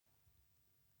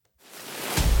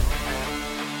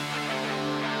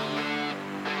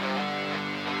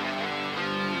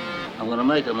going to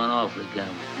make him an offer again.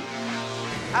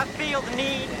 I feel the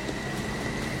need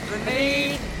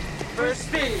for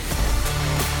speed.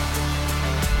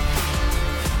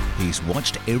 He's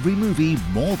watched every movie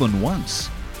more than once.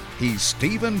 He's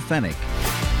Stephen Fennick.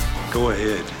 Go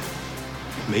ahead.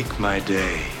 Make my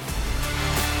day.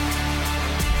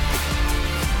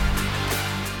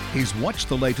 He's watched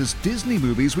the latest Disney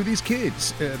movies with his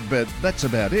kids, but that's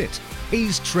about it.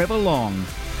 He's Trevor Long.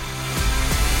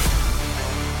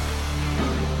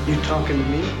 You talking to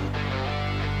me?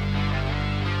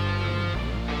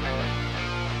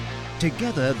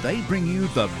 Together, they bring you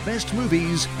the best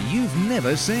movies you've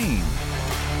never seen.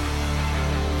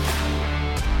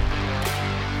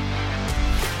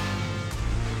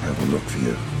 I will look for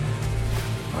you.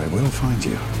 I will find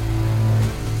you.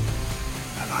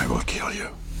 And I will kill you.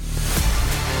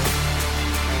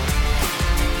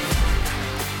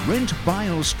 Rent, buy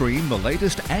or stream the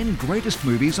latest and greatest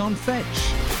movies on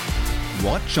Fetch.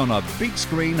 Watch on a big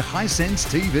screen Hisense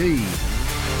TV.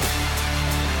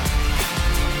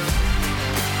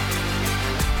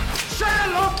 Say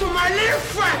hello to my little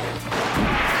friend.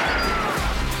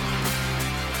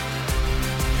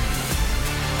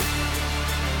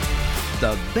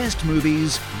 The best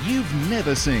movies you've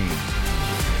never seen.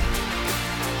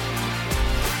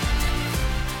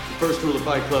 The first rule of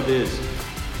Fight Club is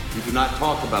you do not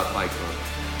talk about Fight Club.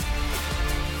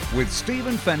 With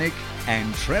Stephen Fennick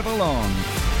and Trevor Long.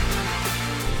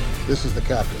 This is the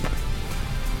captain.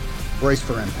 Brace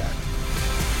for impact.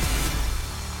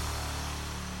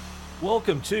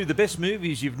 Welcome to The Best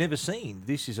Movies You've Never Seen.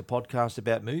 This is a podcast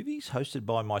about movies hosted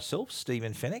by myself,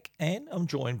 Stephen Fennick, and I'm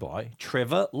joined by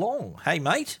Trevor Long. Hey,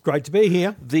 mate. Great to be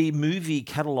here. The movie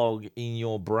catalogue in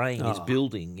your brain is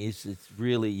building. It's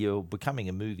really, you're becoming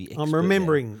a movie expert. I'm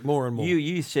remembering more and more.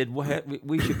 You said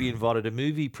we should be invited to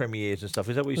movie premieres and stuff.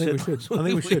 Is that what you said? I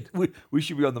think we should. We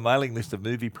should be on the mailing list of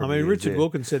movie premieres. I mean, Richard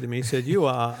Wilkins said to me, he said, you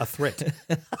are a threat.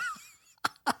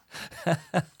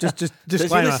 just Does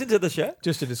disclaimer. he listen to the show?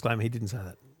 Just a disclaimer, he didn't say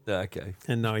that. Okay.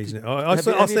 And no, he's I'll Have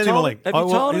send you him a told- link. have you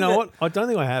told You him know that- what? I don't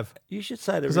think I have. You should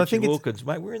say to 'Cause I Richard think it's- Wilkins,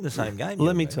 mate, we're in the same game.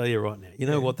 Let me tell you right now, you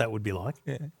know what that would be like?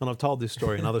 Yeah. And I've told this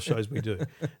story in other shows we do.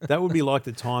 That would be like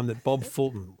the time that Bob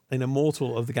Fulton, an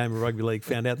immortal of the game of rugby league,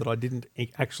 found out that I didn't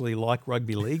actually like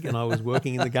rugby league and I was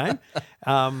working in the game.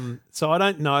 So I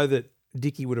don't know that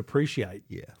Dickie would appreciate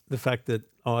the fact that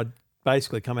I'd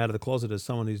basically come out of the closet as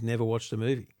someone who's never watched a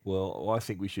movie. Well, I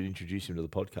think we should introduce him to the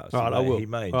podcast. All right, I will. He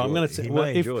may enjoy All right, I'm going it. to say, He well,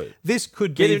 may if enjoy it. this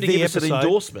could Get be him to the give us episode. an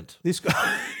endorsement.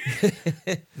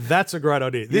 That's a great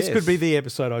idea. This Yes. could be the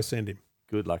episode I send him.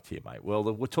 Good luck to you, mate. Well,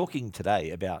 we're talking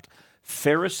today about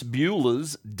Ferris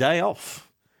Bueller's Day Off,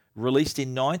 released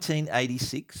in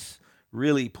 1986.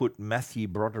 Really put Matthew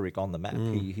Broderick on the map.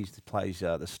 He plays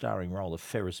the starring role of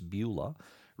Ferris Bueller.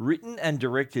 Written and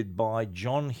directed by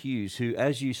John Hughes, who,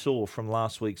 as you saw from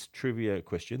last week's trivia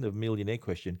question, the millionaire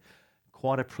question,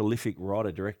 quite a prolific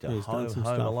writer-director. He's done Home some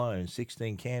stuff. Alone,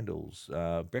 16 Candles,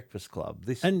 Breakfast Club.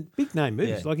 This And big name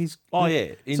movies. Yeah. Like he's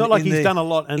it's It's not like he's done a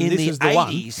lot and in this the is the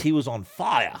one. 80s, he was on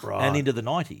fire, Right. and into the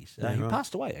 90s. Yeah, he right.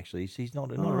 passed away, actually. He's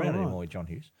not around right. anymore, John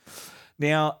Hughes.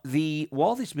 Now,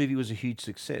 while this movie was a huge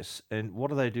success, and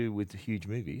what do they do with the huge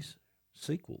movies?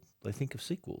 Sequel. They think of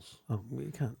sequels. Oh,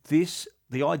 we can't.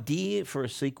 The idea for a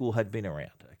sequel had been around,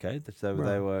 okay? They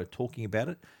were talking about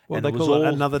it. Well, and they it was call it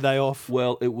all- Another Day Off.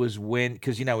 Well, it was when,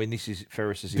 because, in this is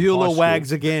Ferris's in high Bueller school.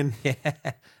 wags again.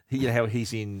 You know how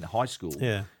he's in high school.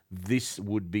 Yeah. The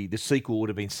sequel would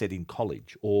have been set in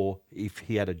college, or if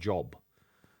he had a job.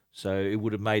 So it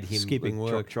would have made him Skipping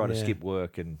work, try to yeah. skip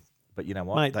work, but you know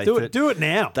what? Mate, do it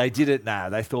now. They did it now.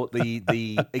 They thought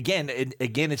the again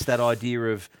it's that idea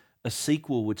of a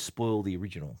sequel would spoil the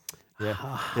original. Yeah,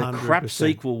 a crap 100%.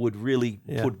 sequel would really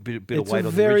Yeah. put a bit of It's weight a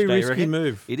on very the original. risky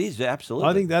move. It is absolutely.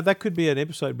 I think that could be an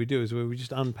episode we do, is where we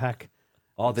just unpack.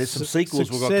 there's some sequels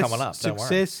we've got coming up. Don't worry.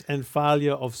 Success and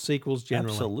failure of sequels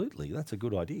generally. Absolutely, that's a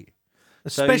good idea. A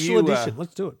So special you, edition.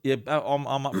 Let's do it. Yeah,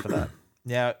 I'm up for that.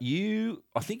 Now,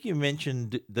 I think you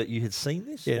mentioned that you had seen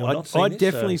this. Yeah, or not seen I'd this,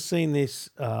 definitely seen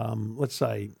this, let's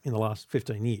say, in the last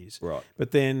 15 years. Right. But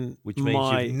then which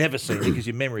means you've never seen it because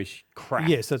your memory's crap.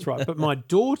 Yes, that's right. But my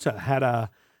daughter had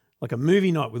a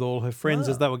movie night with all her friends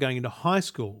as they were going into high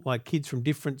school, like kids from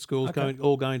different schools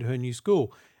all going to her new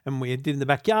school. And we did in the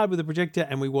backyard with a projector,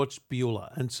 and we watched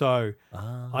Bueller. And so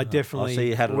I definitely so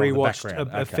you had it on the rewatched background.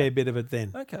 a fair bit of it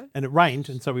then. Okay. And it rained,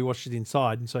 and so we watched it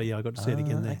inside. And so, I got to see it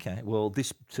again there. Okay. Well,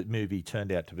 this movie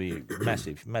turned out to be a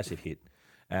massive hit.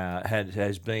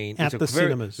 Has been At the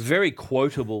cinemas. very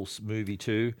quotable movie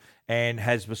too, and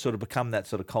has sort of become that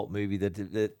sort of cult movie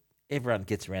that everyone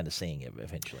gets around to seeing it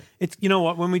eventually. It's you know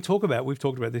what when we've talked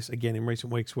about this again in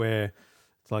recent weeks where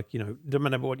it's like no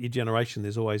matter what your generation,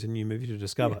 there's always a new movie to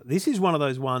discover. Yeah. This is one of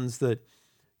those ones that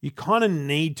you kind of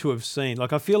need to have seen.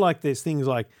 Like I feel like there's things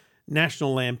like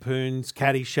National Lampoon's,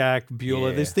 Caddyshack, Bueller.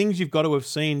 Yeah. There's things you've got to have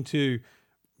seen to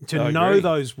know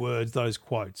those words, those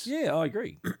quotes. Yeah, I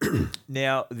agree.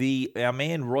 Now, our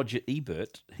man Roger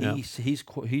Ebert,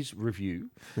 his review,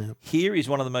 here is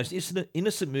one of the most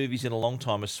innocent movies in a long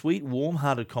time, a sweet,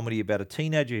 warm-hearted comedy about a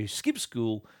teenager who skips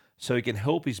school so he can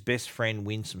help his best friend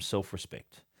win some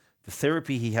self-respect. The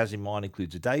therapy he has in mind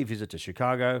includes a day visit to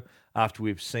Chicago after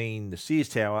we've seen the Sears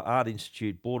Tower, Art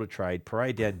Institute, Board of Trade,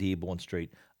 parade down Dearborn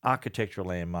Street, architectural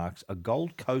landmarks, a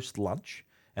Gold Coast lunch,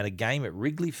 and a game at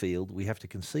Wrigley Field. We have to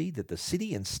concede that the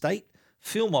city and state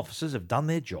film officers have done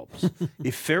their jobs.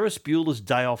 If Ferris Bueller's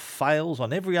Day Off fails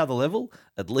on every other level,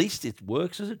 at least it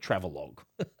works as a travelogue.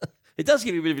 It does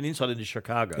give you a bit of an insight into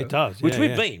Chicago. It does, which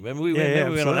we've been. Remember we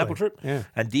went on an Apple trip? Yeah.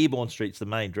 And Dearborn Street's the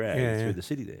main drag through the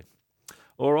city there.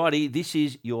 Alrighty, this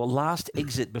is your last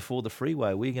exit before the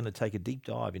freeway. We're going to take a deep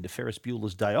dive into Ferris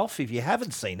Bueller's Day Off. If you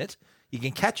haven't seen it, you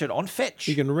can catch it on Fetch.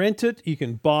 You can rent it, you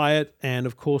can buy it, and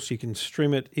of course you can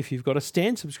stream it if you've got a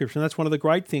Stan subscription. That's one of the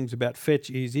great things about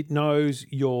Fetch is it knows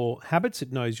your habits,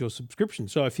 it knows your subscription.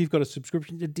 So if you've got a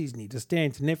subscription to Disney, to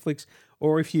Stan, to Netflix,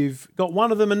 or if you've got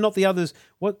one of them and not the others,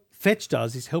 what Fetch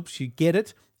does is helps you get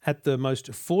it at the most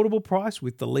affordable price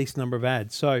with the least number of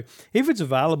ads. So if it's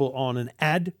available on an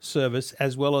ad service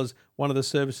as well as one of the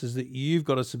services that you've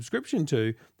got a subscription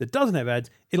to that doesn't have ads,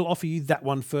 it'll offer you that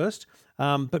one first.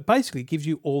 But basically it gives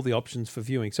you all the options for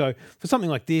viewing. So for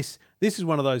something like this is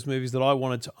one of those movies that I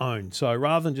wanted to own. So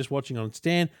rather than just watching on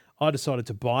Stan, I decided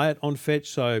to buy it on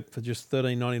Fetch. So for just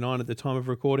 $13.99 at the time of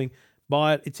recording,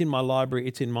 buy it. It's in my library.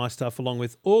 It's in my stuff, along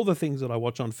with all the things that I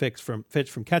watch on Fetch, from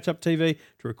catch-up TV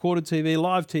to recorded TV,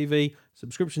 live TV,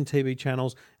 subscription TV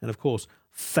channels, and of course,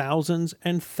 thousands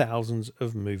and thousands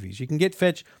of movies. You can get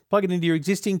Fetch, plug it into your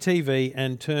existing TV,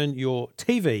 and turn your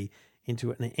TV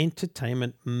into an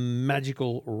entertainment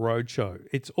magical roadshow.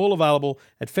 It's all available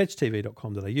at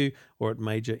fetchtv.com.au or at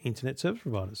major internet service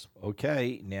providers.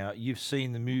 Okay, now you've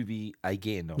seen the movie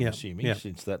again, I'm assuming,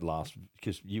 since that last,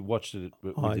 because you watched it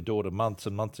with your daughter months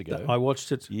and months ago. I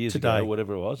watched it years today. ago,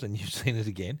 whatever it was, and you've seen it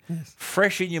again. Yes.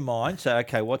 Fresh in your mind. So,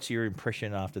 okay, what's your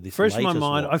impression after this? Fresh in my latest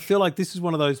mind. watch? I feel like this is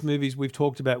one of those movies we've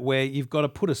talked about where you've got to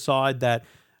put aside that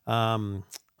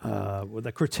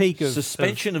the critique of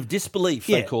suspension of disbelief,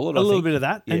 they call it. A little bit of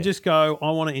that, and just go,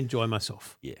 I want to enjoy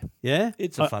myself. Yeah. Yeah?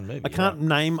 It's a fun movie. I can't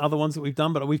name other ones that we've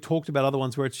done, but we've talked about other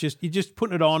ones where it's just, you're just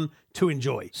putting it on to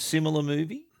enjoy. Similar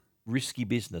movie, Risky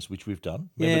Business, which we've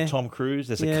done. Remember Tom Cruise?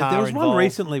 There's a car there was involved. one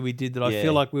recently we did that I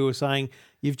feel like we were saying,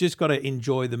 you've just got to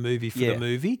enjoy the movie for the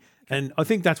movie. And I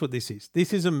think that's what this is.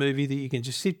 This is a movie that you can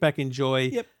just sit back,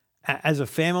 enjoy as a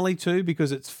family too,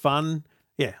 because it's fun.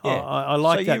 Yeah. I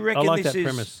like that. I like that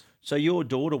premise. So your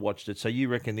daughter watched it. So you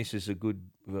reckon this is a good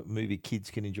movie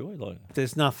kids can enjoy? Like,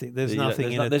 there's nothing in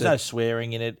it. There's no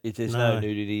swearing in it. There's no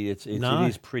nudity. It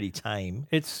is pretty tame.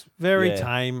 It's very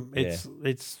tame.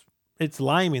 It's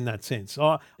lame in that sense.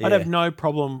 I'd have no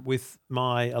problem with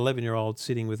my 11-year-old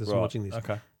sitting with us and watching this.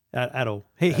 Okay. At all.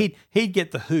 He'd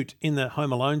get the hoot in the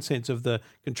Home Alone sense of the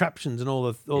contraptions and all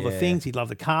the things. He'd love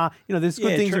the car. There's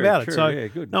good things about it. So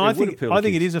good. No, I think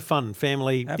it is a fun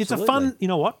family. Absolutely. It's a fun. You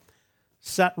know what?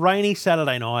 Rainy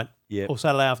Saturday night or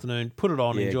Saturday afternoon. Put it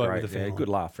on, enjoy it with the family. Good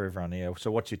laugh for everyone. Yeah.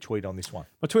 So what's your tweet on this one?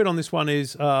 My tweet on this one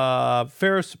is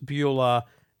Ferris Bueller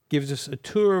gives us a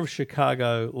tour of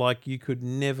Chicago like you could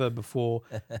never before,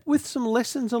 with some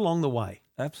lessons along the way.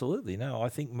 Absolutely. No, I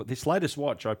think this latest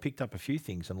watch, I picked up a few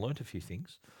things and learnt a few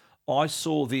things. I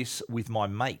saw this with my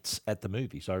mates at the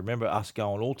movie. So I remember us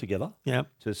going all together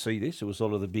to see this. It was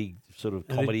sort of the big sort of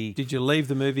comedy. Did you leave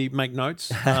the movie, make notes?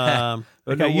 You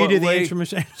did the entry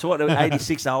machine. So what,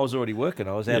 86, I was already working.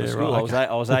 I was out of school. Right,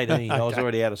 I was 18. I was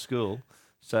already out of school.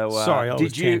 So sorry,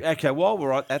 did you? 10. Okay, while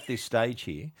we're at this stage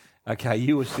here, okay,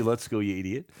 you were still at school, you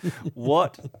idiot.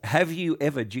 What have you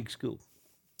ever jigged school?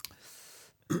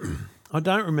 I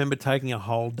don't remember taking a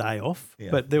whole day off,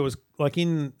 but there was, like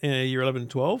in year 11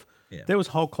 and 12, there was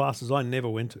whole classes I never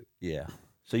went to. Yeah.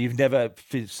 So you've never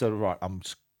sort of, right, I'm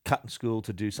cutting school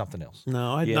to do something else.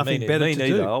 No, I had nothing better to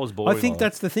do. I was boring. I think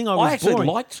that's the thing. I actually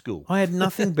liked school. I had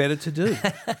nothing better to do.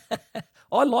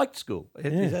 I liked school.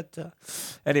 Is that,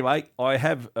 anyway, I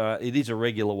have. It is a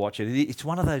regular watch. It's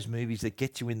one of those movies that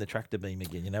gets you in the tractor beam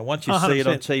again. Once you 100%. See it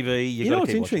on TV, you know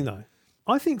what's interesting though?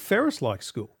 I think Ferris likes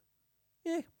school.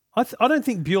 Yeah. I don't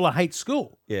think Bueller hates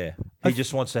school. Yeah. He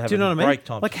just wants to have break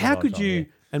time. Like, how could you,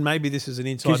 and maybe this is an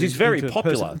insight. Because he's very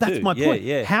popular. That's my point.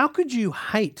 Yeah. How could you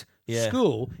hate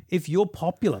school if you're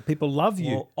popular? People love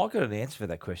you. Well, I've got an answer for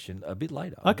that question a bit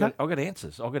later. Okay. I've got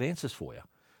answers. I've got answers for you.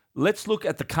 Let's look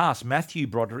at the cast. Matthew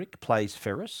Broderick plays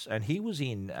Ferris, and he was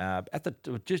in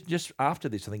just after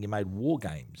this. I think he made War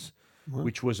Games,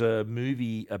 which was a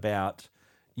movie about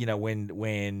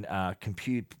when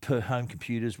home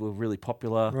computers were really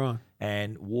popular, Right.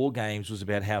 and War Games was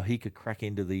about how he could crack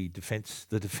into the defense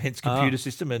computer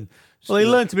system. And Well, he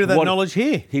learnt a bit of that knowledge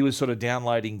here. He was sort of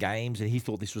downloading games, and he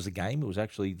thought this was a game. It was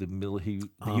actually the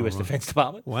U.S. Defense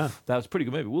Department. Wow. That was a pretty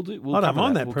good movie. I don't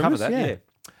mind that We'll premise, cover that. yeah.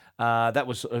 That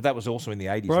was also in the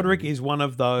 80s. Broderick is one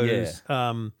of those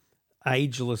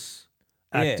ageless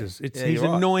actors. Yeah, He's you're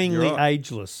right. annoyingly You're right.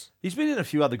 ageless. He's been in a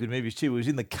few other good movies too. He was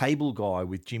in The Cable Guy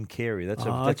with Jim Carrey. That's a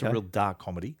okay. real dark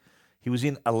comedy. He was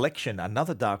in Election,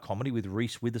 another dark comedy with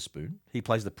Reese Witherspoon. He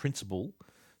plays the principal.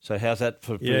 So how's that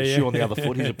for shoe on the other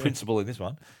foot? He's a principal in this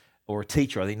one. Or a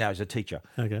teacher, I think. No, he's a teacher.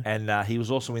 Okay. And he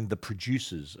was also in The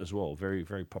Producers as well. Very,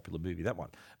 very popular movie, that one.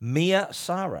 Mia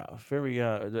Sara,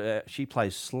 she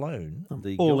plays Sloane,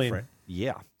 the all girlfriend.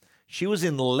 Yeah. She was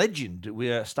in Legend,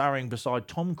 starring beside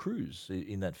Tom Cruise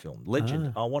in that film.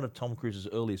 Legend, one of Tom Cruise's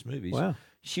earliest movies. Wow.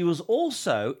 She was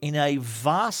also in a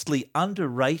vastly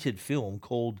underrated film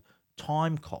called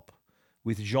Time Cop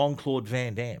with Jean-Claude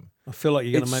Van Damme. I feel like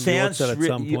you're going to make me watch that at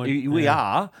some point. We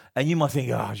are, and you might think,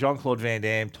 Jean-Claude Van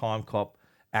Damme, Time Cop,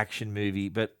 action movie,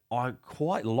 but I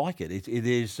quite like it. It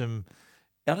is some,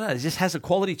 I don't know, it just has a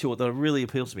quality to it that really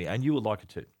appeals to me, and you would like it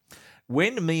too.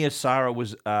 When Mia Sara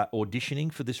was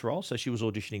auditioning for this role, so she was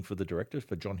auditioning for the director,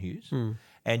 for John Hughes,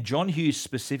 and John Hughes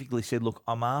specifically said, look,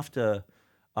 I'm after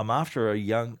a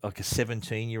young, like a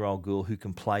 17-year-old girl who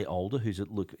can play older, who's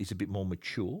a bit more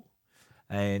mature.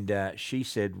 And she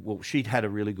said, well, she'd had a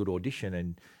really good audition,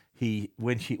 and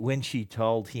when she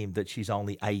told him that she's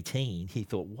only 18, he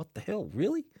thought, what the hell,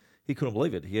 really? He couldn't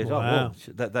believe it. He goes, Wow.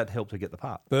 that helped her get the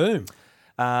part. Boom.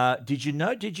 Did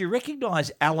you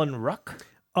recognise Alan Ruck?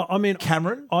 I mean,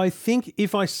 Cameron? I think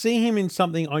if I see him in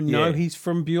something, I know Yeah. he's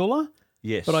from Bueller.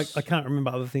 Yes. But I can't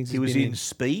remember other things He was been in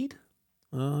Speed.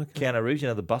 Oh, okay. Keanu Reeves,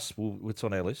 the bus, it's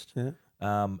on our list.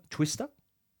 Yeah. Twister,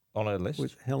 on our list.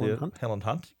 With Helen Hunt. Helen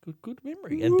Hunt, good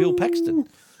memory. And Bill Paxton.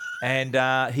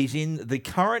 And he's in the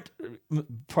current,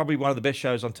 probably one of the best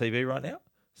shows on TV right now,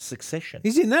 Succession.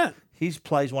 He's in that. He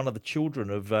plays one of the children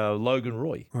of Logan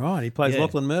Roy. Right, he plays Yeah.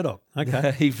 Lachlan Murdoch.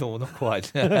 Okay. Well, not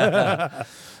quite.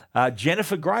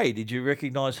 Jennifer Grey, did you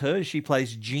recognise her? She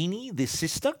plays Jeannie, the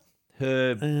sister.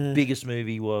 Her biggest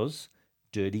movie was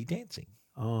Dirty Dancing.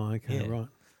 Oh, okay, Yeah. right.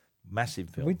 Massive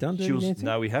film. Have we done Dirty Dancing?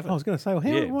 No, we haven't. I was going to say, well, how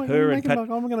Yeah, am I her gonna and, make him like,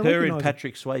 I'm going to her and recognise him?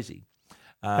 Patrick Swayze.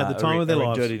 At the time of their are in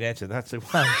lives. Dirty Dancing. That's the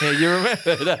one. Yeah, you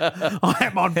remember. I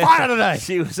am on fire today.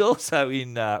 She was also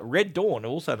in Red Dawn,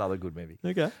 also another good movie.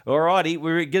 Okay. All righty,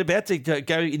 we're about to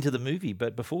go into the movie,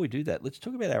 but before we do that, let's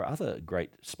talk about our other great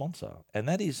sponsor, and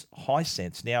that is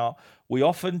Hisense. Now, we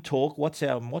often talk, what's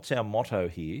our motto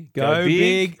here? Go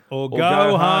big or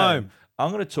go home.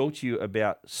 I'm going to talk to you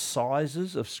about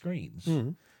sizes of screens.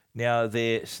 Now,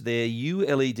 their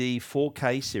ULED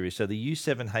 4K series, so the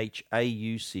U7H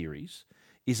AU series,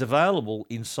 is available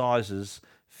in sizes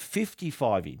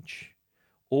 55-inch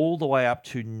all the way up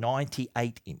to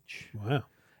 98-inch. Wow.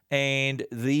 And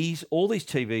all these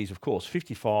TVs, of course,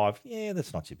 55, yeah,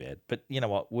 that's not too bad. But you know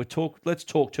what? Let's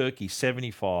talk turkey,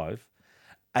 75,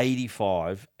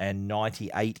 85, and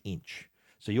 98-inch.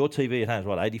 So your TV at home is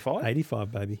what, 85?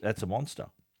 85, baby. That's a monster.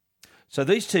 So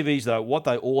these TVs, though, what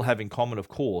they all have in common, of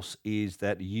course, is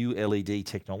that ULED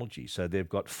technology. So they've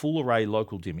got full array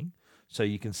local dimming, so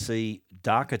you can see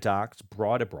darker darks,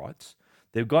 brighter brights.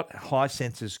 They've got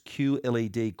Hisense's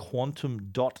QLED quantum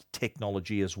dot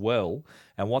technology as well.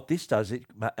 And what this does, it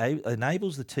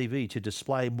enables the TV to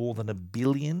display more than 1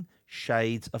 billion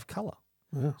shades of colour.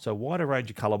 Wow. So wider range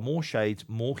of colour, more shades,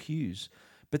 more hues.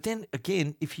 But then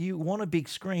again, if you want a big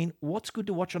screen, what's good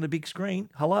to watch on a big screen?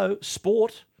 Hello,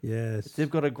 sport. Yes. They've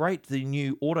got the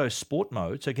new auto sport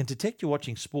mode, so it can detect you're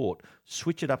watching sport,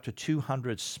 switch it up to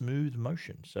 200 smooth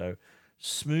motion. So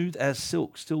smooth as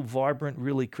silk, still vibrant,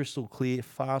 really crystal clear,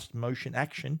 fast motion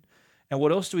action. And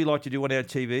what else do we like to do on our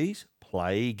TVs?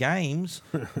 Play games.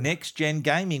 Next gen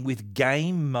gaming with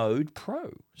Game Mode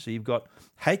Pro. So you've got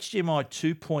HDMI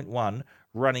 2.1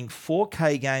 running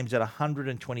 4K games at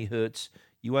 120 hertz.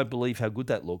 You won't believe how good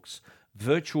that looks.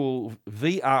 Virtual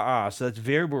VRR, so that's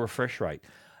variable refresh rate.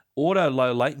 Auto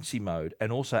low latency mode,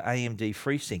 and also AMD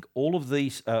FreeSync. All of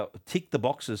these tick the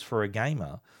boxes for a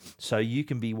gamer, so you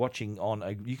can be playing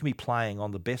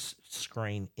on the best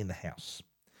screen in the house.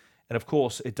 And of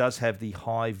course, it does have the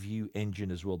high view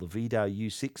engine as well, the VDAO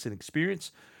U6 and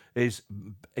experience. Is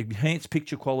enhanced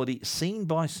picture quality, scene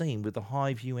by scene with the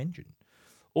high view engine.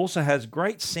 Also has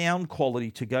great sound quality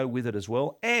to go with it as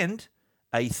well, and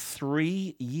a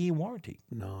 3-year warranty.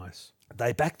 Nice.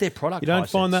 They back their product. You don't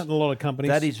find that in a lot of companies.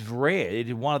 That is rare.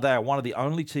 They are one of the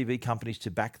only TV companies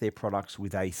to back their products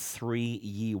with a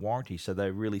 3-year warranty. So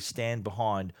they really stand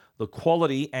behind the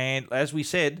quality. And as we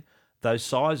said, those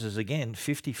sizes again: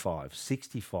 55,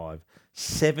 65,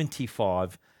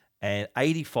 75, and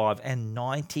 85, and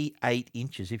 98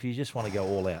 inches. If you just want to go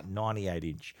all out, 98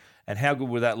 inch. And how good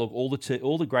would that look? All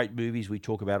the great movies we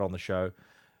talk about on the show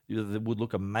that would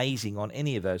look amazing on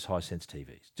any of those Hisense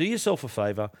TVs. Do yourself a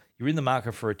favour. You're in the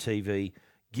market for a TV.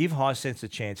 Give Hisense a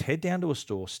chance. Head down to a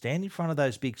store, stand in front of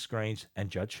those big screens, and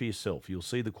judge for yourself. You'll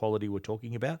see the quality we're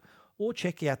talking about, or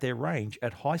check out their range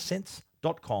at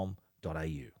hisense.com.au.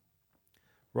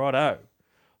 Righto.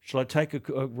 Shall I take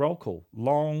a roll call?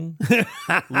 Long.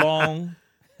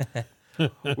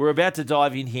 We're about to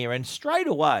dive in here, and straight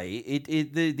away,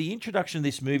 the introduction of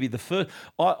this movie,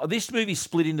 this movie's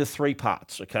split into 3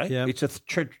 parts, okay? Yeah. It's a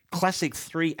classic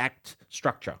 3-act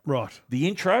structure. Right. The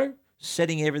intro,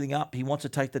 setting everything up. He wants to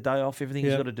take the day off, everything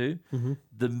he's got to do.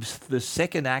 Mm-hmm. The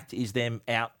second act is them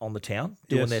out on the town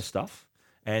doing their stuff,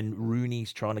 and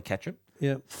Rooney's trying to catch him.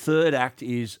 Yeah. Third act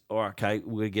is, okay,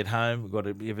 we're going to get home.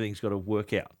 Everything's got to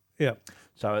work out. Yeah.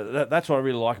 So that's what I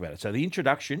really like about it. So the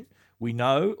introduction, we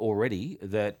know already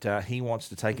that he wants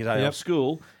to take a day off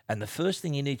school, and the first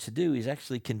thing he needs to do is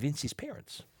actually convince his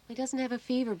parents. He doesn't have a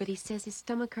fever, but he says his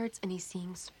stomach hurts and he's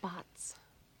seeing spots.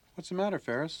 What's the matter,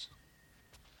 Ferris?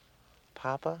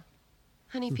 Papa?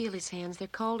 Honey, feel his hands. They're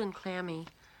cold and clammy.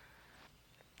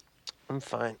 I'm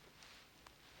fine.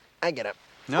 I get up.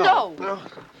 No!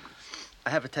 I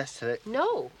have a test today.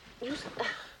 No.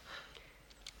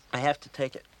 I have to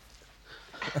take it.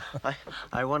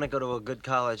 I want to go to a good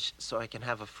college so I can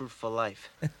have a fruitful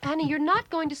life. Honey, you're not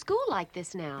going to school like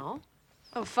this now.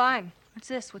 Oh, fine. What's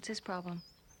this? What's his problem?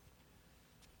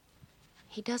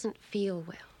 He doesn't feel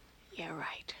well. Yeah,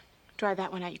 right. Dry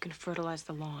that one out, you can fertilize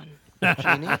the lawn.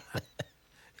 Jeannie?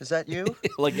 Is that you?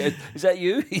 Is that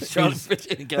you? He's trying to fit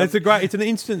in. It's an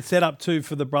instant setup too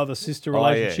for the brother-sister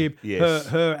relationship. Yeah. Yes.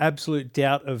 Her absolute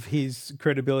doubt of his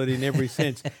credibility in every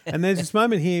sense. And there's this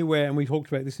moment here where, and we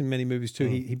talked about this in many movies too,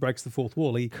 he breaks the fourth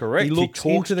wall. Correct. He looks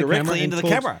talks into the directly camera into the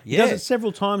talks. camera. He Yeah. does it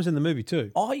several times in the movie too.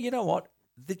 Oh, you know what?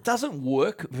 It doesn't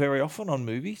work very often on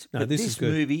movies. No, but this is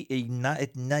good. movie, he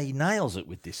nails it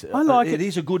with this. I like it. It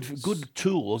is a good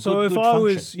tool. So if good I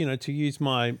function. was, to use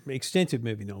my extensive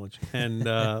movie knowledge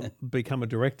and become a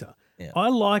director, Yeah. I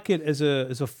like it as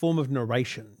a form of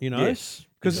narration. Yes,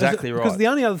 exactly right. Because the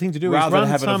only other thing to do Rather is than run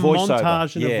having a some voiceover.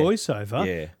 montage and Yeah. a voiceover,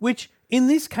 Yeah. which in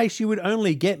this case you would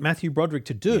only get Matthew Broderick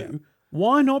to do. Yeah.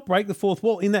 Why not break the fourth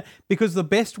wall in that? Because the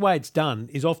best way it's done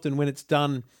is often when it's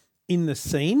done in the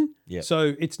scene. Yeah.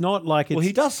 So it's not like it's... Well,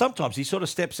 he does sometimes. He sort of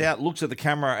steps out, looks at the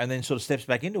camera, and then sort of steps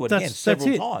back into it again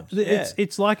several times.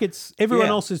 It's like it's everyone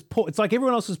Yeah. else is it's like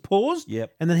everyone else has paused,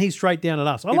 Yep. and then he's straight down at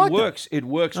us. I It like works. It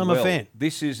works. I'm well. a fan.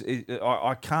 This is.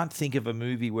 I can't think of a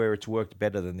movie where it's worked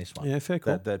better than this one. Yeah, fair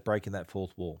call. That breaking that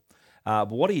fourth wall. But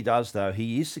what he does, though,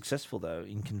 he is successful though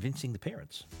in convincing the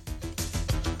parents.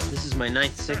 This is my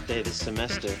 9th sick day this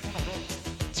semester.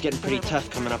 It's getting pretty tough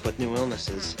coming up with new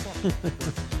illnesses.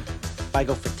 If I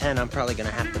go for 10, I'm probably going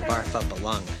to have to barf up a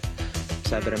lung.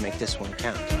 So I better make this one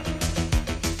count.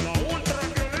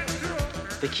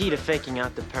 The key to faking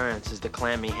out the parents is the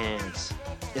clammy hands.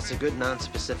 It's a good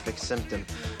non-specific symptom.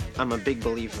 I'm a big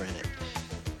believer in it.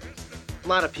 A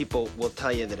lot of people will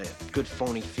tell you that a good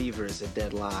phony fever is a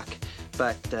deadlock.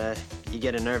 But you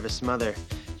get a nervous mother,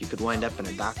 you could wind up in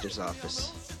a doctor's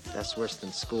office. That's worse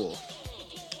than school.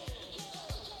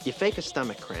 You fake a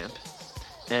stomach cramp,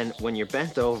 and when you're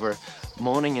bent over,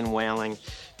 moaning and wailing,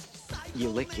 you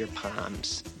lick your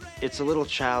palms. It's a little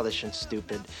childish and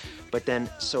stupid, but then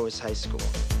so is high school.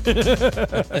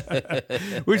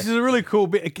 Which is a really cool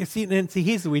bit. See,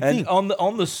 here's the weird thing. And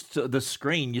on the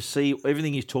screen, you see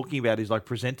everything he's talking about is like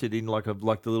presented in like the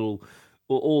little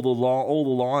all the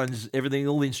lines, everything,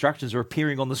 all the instructions are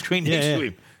appearing on the screen next to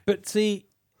him. But see,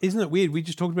 isn't it weird? We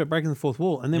just talked about breaking the fourth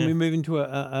wall, and then we move into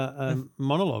a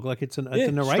monologue, like it's a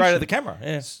narration straight at the camera.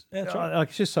 Yeah, that's right. Like,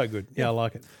 it's just so good. Yeah, I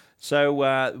like it. So,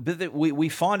 but we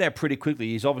find out pretty quickly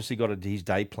he's obviously got his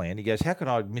day plan. He goes, "How can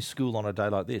I miss school on a day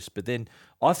like this?" But then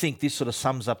I think this sort of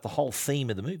sums up the whole theme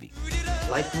of the movie.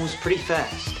 Life moves pretty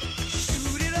fast.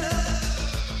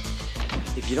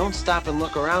 If you don't stop and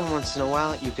look around once in a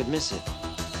while, you could miss it.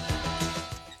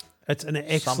 That's an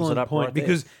excellent point right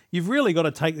because you've really got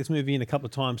to take this movie in a couple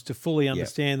of times to fully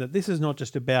understand that this is not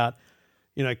just about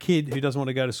kid who doesn't want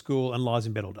to go to school and lies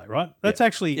in bed all day, right? That's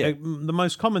actually the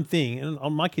most common thing,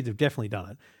 and my kids have definitely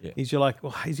done it. Is you're like,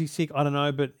 well, is he sick? I don't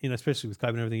know, but especially with COVID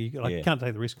and everything, you can't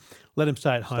take the risk. Let him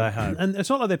stay at home. Stay home. And it's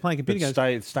not like they're playing computer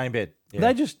games. Stay in bed.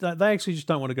 Yeah. They actually just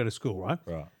don't want to go to school, right?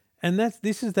 Right. And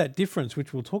this is that difference,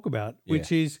 which we'll talk about,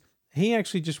 which is he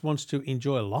actually just wants to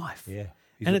enjoy life. Yeah.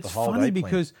 And it's funny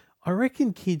because I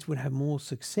reckon kids would have more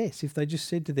success if they just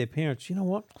said to their parents, you know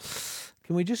what,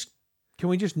 can we just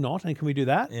not, and can we do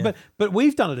that? Yeah. But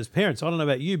we've done it as parents. I don't know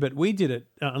about you, but we did it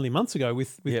only months ago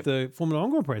with the Formula 1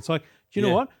 Grand Prix. It's like, do you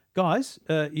know what, guys?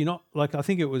 You're not like, I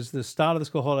think it was the start of the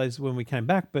school holidays when we came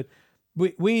back, but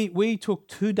we took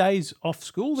 2 days off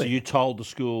school there. So you told the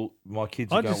school, my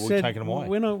kids are going, we're taking them away.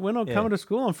 We're not coming to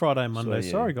school on Friday and Monday.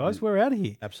 Sorry, guys, we're out of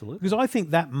here. Absolutely. Because I think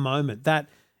that moment, that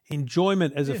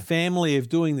enjoyment as a family of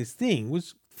doing this thing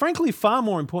was frankly far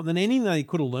more important than anything they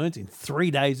could have learned in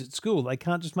 3 days at school. They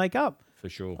can't just make up. For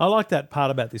sure. I like that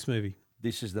part about this movie.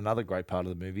 This is another great part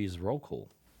of the movie is roll call.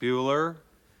 Bueller.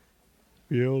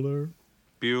 Bueller.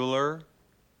 Bueller.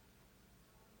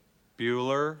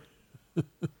 Bueller.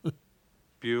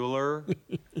 Bueller.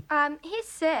 He's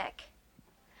sick.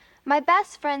 My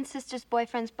best friend's sister's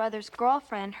boyfriend's brother's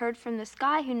girlfriend heard from this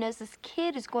guy who knows this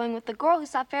kid is going with the girl who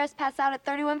saw Ferris pass out at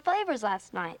 31 Flavors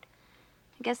last night.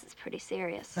 I guess it's pretty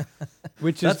serious.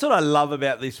 That's what I love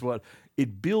about this one.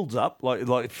 It builds up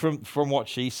like from what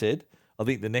she said. I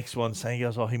think the next one saying, he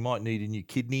goes, he might need a new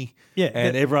kidney. Yeah.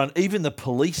 And everyone, even the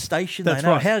police station, That's they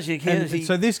know, right. how's he?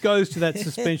 So this goes to that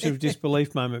suspension of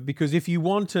disbelief moment, because if you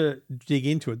want to dig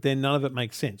into it, then none of it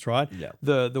makes sense, right? Yeah.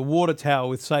 The water tower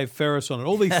with Save Ferris on it,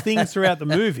 all these things throughout the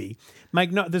movie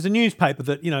there's a newspaper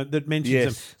that that mentions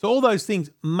them. So all those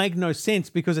things make no sense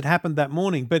because it happened that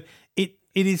morning. But it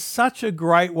is such a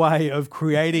great way of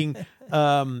creating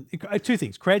two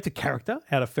things. Creates a character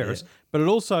out of Ferris, but it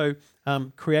also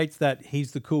creates that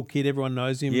he's the cool kid, everyone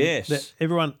knows him. Yes. That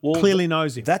everyone clearly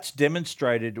knows him. That's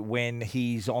demonstrated when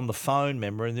he's on the phone,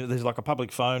 remember, and there's like a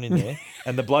public phone in there,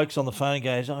 and the bloke's on the phone and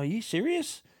goes, are you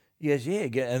serious? He goes, yeah.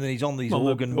 And then he's on these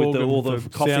organ with all the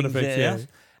coughing sound effects, yeah.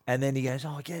 And then he goes,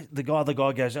 the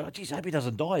guy goes, geez, I hope he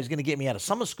doesn't die. He's going to get me out of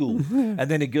summer school. And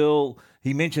then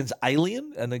he mentions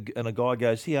Alien, and a guy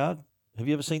goes, have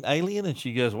you ever seen Alien? And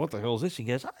she goes, what the hell is this? He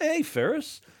goes, hey,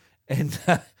 Ferris. And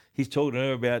he's talking to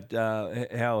her about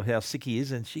how sick he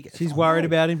is, and she's worried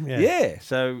about him. Yeah.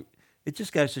 So it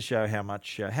just goes to show how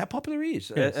much how popular he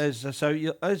is. Yes.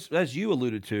 As you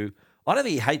alluded to, I don't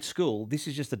think he hates school. This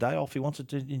is just a day off he wants it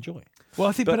to enjoy. Well,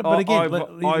 I think, but again,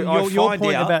 your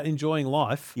point about enjoying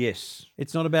life. Yes,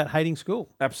 it's not about hating school.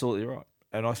 Absolutely right.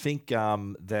 And I think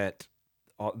that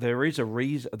there is a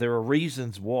reason. There are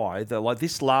reasons why. Like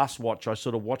this last watch, I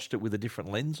sort of watched it with a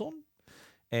different lens on,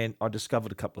 and I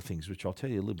discovered a couple of things, which I'll tell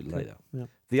you a little bit later. Yeah.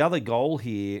 The other goal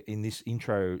here in this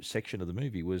intro section of the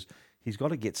movie was he's got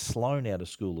to get Sloane out of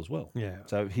school as well. Yeah.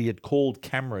 So he had called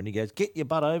Cameron. He goes, "Get your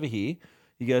butt over here."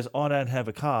 He goes, I don't have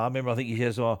a car. Remember, I think he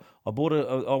says, I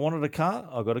wanted a car.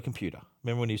 I got a computer.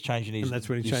 Remember when he was changing his, and that's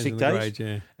when he changed sick the days? grade,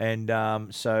 yeah.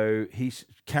 And so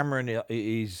Cameron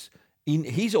is in.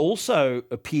 He's also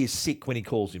appears sick when he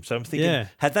calls him. So I'm thinking,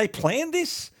 had they planned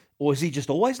this, or is he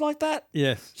just always like that?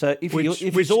 Yes. So if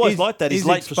he's always like that, he's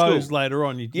late for school. Later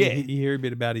on, you hear a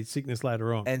bit about his sickness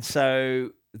later on. And so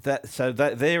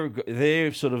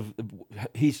they're sort of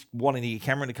he's wanting to get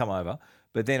Cameron to come over.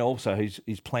 But then also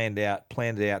he's planned out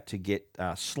to get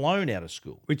Sloane out of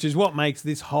school. Which is what makes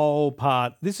this whole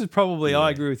part, this is probably,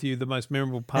 I agree with you, the most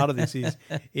memorable part of this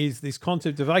is this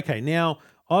concept of, okay, now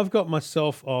I've got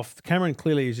myself off. Cameron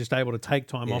clearly is just able to take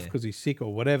time off because he's sick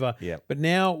or whatever. Yeah. But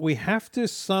now we have to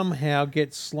somehow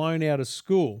get Sloane out of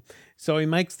school. So he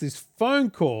makes this phone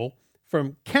call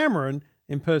from Cameron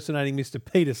impersonating Mr.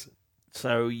 Peterson,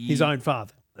 so his own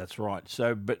father. That's right.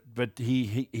 So, but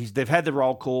they've had the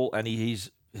roll call, and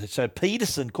so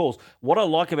Peterson calls. What I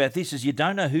like about this is you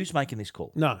don't know who's making this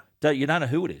call. No, you don't know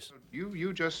who it is.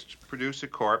 You just produce a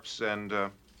corpse, and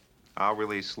I'll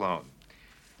release Sloane.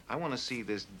 I want to see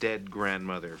this dead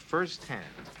grandmother firsthand.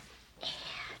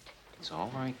 It's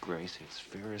all right, Grace. It's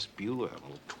Ferris Bueller, a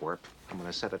little twerp. I'm going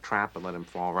to set a trap and let him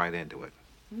fall right into it.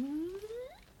 Ed,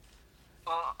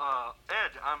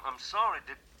 I'm sorry.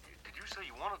 Did you say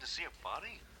you wanted to see a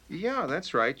body? Yeah,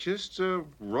 that's right. Just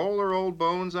roll her old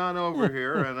bones on over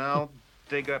here, and I'll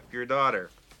dig up your daughter.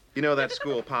 You know that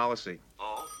school policy.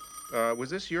 Oh? Was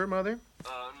this your mother?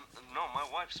 No, my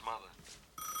wife's mother.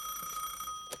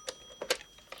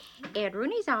 Ed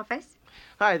Rooney's office.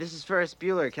 Hi, this is Ferris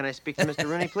Bueller. Can I speak to Mr.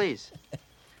 Rooney, please?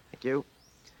 Thank you.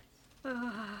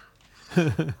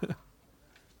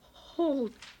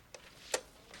 Hold.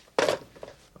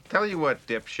 Tell you what,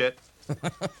 dipshit.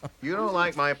 You don't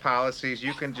like my policies,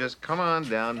 you can just come on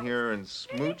down here and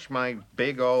smooch my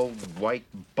big old white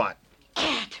butt.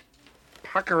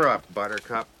 Pucker up,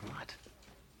 Buttercup. What?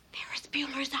 Ferris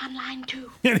Bueller's online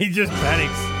too. And he just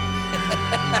panics.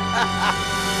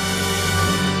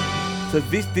 So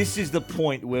this is the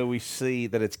point where we see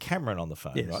that it's Cameron on the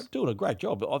phone, Yes. right? Doing a great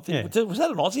job. But I think was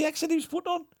that an Aussie accent he was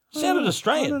putting on? Sounded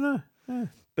Australian. I don't know. Yeah.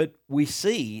 But we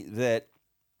see that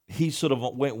he's sort of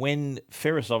when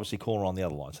Ferris obviously called her on the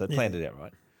other line, so they planned it out,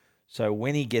 right? So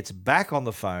when he gets back on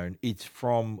the phone, it's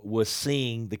we're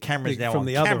seeing the camera's now from on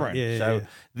the other- Cameron. yeah, so yeah.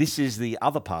 this is the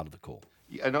other part of the call.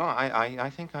 No, I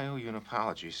think I owe you an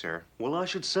apology, sir. Well, I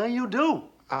should say you do.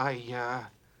 Well,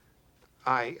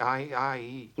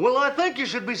 I think you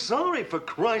should be sorry, for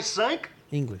Christ's sake.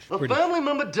 English. A British. family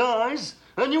member dies,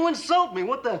 and you insult me.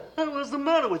 What the hell is the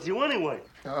matter with you, anyway?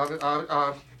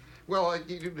 Well,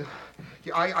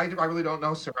 I really don't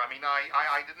know, sir. I mean,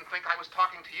 I didn't think I was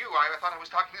talking to you. I thought I was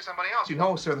talking to somebody else. You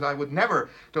know, sir, that I would never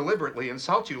deliberately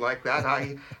insult you like that.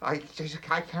 I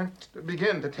can't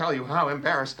begin to tell you how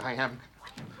embarrassed I am.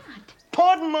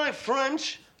 Pardon my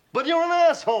French, but you're an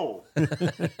asshole.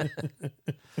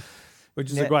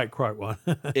 Which is a great quote one.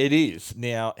 It is.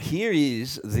 Now, here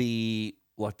is the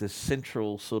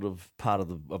central sort of part of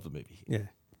the movie. Yeah.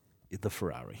 The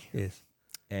Ferrari. Yes.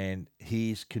 And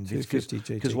he's convinced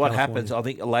 250 because GT what California. happens, I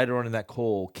think later on in that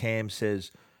call, Cam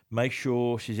says, make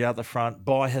sure she's out the front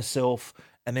by herself.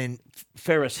 And then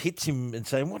Ferris hits him and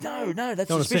saying, well, no, that's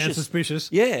Don't suspicious. sound suspicious.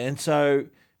 Yeah, and so...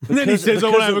 And then he says, I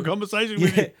want to have a of- conversation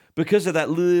with you. Because of that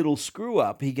little screw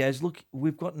up, he goes, look,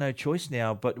 we've got no choice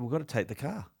now, but we've got to take the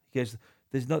car. He goes,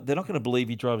 they're not going to believe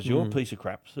he drives your piece of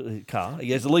crap car. He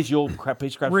goes, at least your crap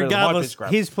piece of crap. Regardless,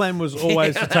 his plan was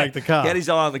always to take the car. He had his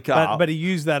eye on the car. But he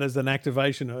used that as an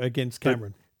activation against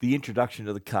Cameron. The introduction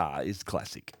to the car is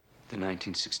classic. The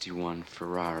 1961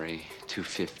 Ferrari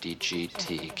 250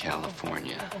 GT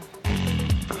California.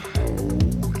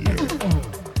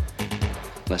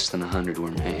 Less than 100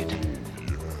 were made.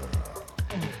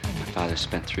 My father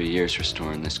spent 3 years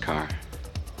restoring this car.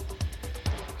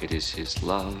 It is his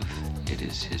love. It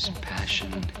is his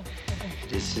passion.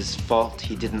 It is his fault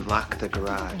he didn't lock the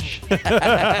garage.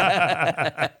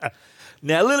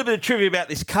 Now, a little bit of trivia about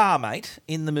this car, mate,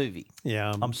 in the movie.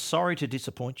 Yeah. I'm sorry to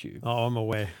disappoint you. Oh, I'm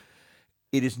aware.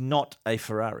 It is not a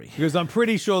Ferrari. Because I'm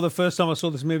pretty sure the first time I saw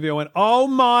this movie, I went, oh,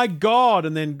 my God,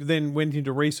 and then went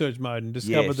into research mode and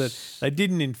discovered that they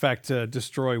didn't, in fact,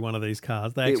 destroy one of these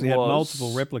cars. They actually had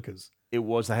multiple replicas. They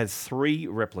had 3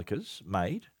 replicas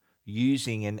made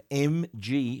using an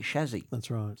MG chassis. That's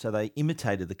right. So they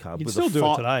imitated the car You'd with still a do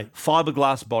it today.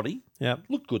 fiberglass body. Yeah,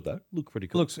 looked good though. Looked pretty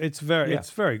cool. It's very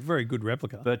very good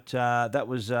replica. But that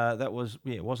was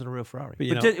it wasn't a real Ferrari.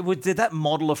 But, did that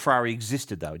model of Ferrari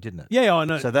existed though, didn't it? Yeah, I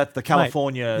know. So that the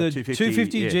California the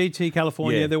 250 GT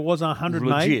California, there was 100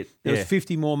 Legit, made. There yeah. was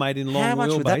 50 more made in long wheelbase. How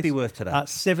much would that be worth today?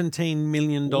 $17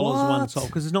 million one sold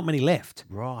because there's not many left.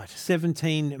 Right.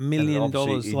 $17 million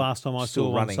last time I saw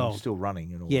one sold. Still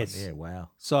running and all yes. that. Yeah, wow.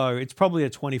 So it's probably a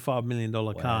 $25 million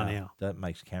car now. That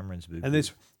makes Cameron's boob. And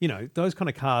there's, those kind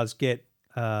of cars get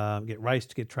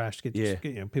raced, get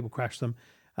trashed, people crash them.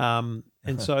 And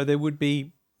so there would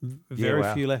be very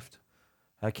few left.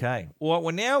 Okay. Well,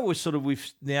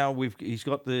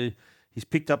 he's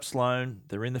picked up Sloane.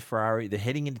 They're in the Ferrari. They're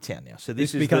heading into town now. So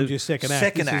this becomes your second act.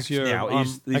 Second This act is your, now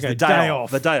is okay, the day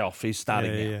off. The day off is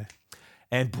starting Yeah, now. yeah.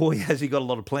 And boy, has he got a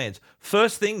lot of plans.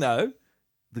 First thing though,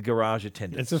 the garage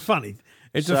attendant. It's a funny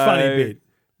bit.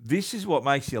 This is what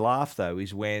makes you laugh, though,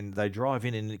 is when they drive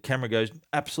in and the camera goes,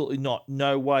 absolutely not,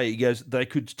 no way. He goes, they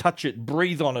could touch it,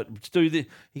 breathe on it, do this.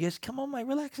 He goes, come on, mate,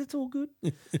 relax, it's all good.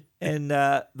 And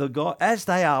the guy, as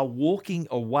they are walking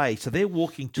away, so they're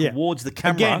walking towards the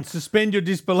camera. Again, suspend your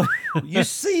disbelief. You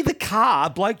see the car,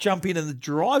 bloke jump in and it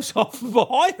drives off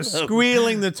behind them.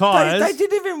 Squealing the tyres. They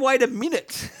didn't even wait a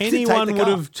minute. Anyone would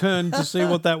have turned to see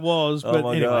what that was. But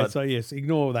my anyway, God. so yes,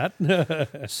 ignore that.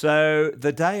 So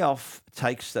the day off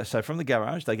so from the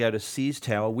garage, they go to Sears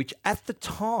Tower, which at the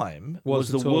time was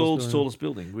the world's tallest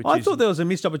building. I thought there was a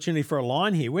missed opportunity for a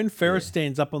line here. When Ferris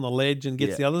stands up on the ledge and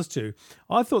gets the others to,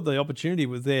 I thought the opportunity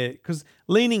was there because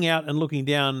leaning out and looking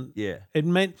down, it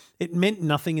meant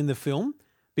nothing in the film.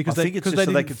 Because I think it's just they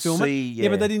so didn't they could film see, it. Yeah,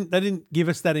 but they didn't give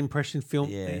us that impression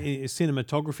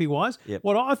cinematography wise. Yep.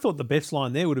 What I thought the best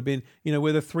line there would have been,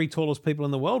 we're the 3 tallest people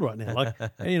in the world right now. Like,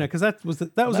 because that was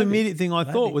the immediate thing I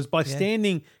thought was by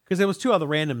standing because there was 2 other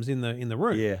randoms in the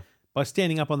room. Yeah. by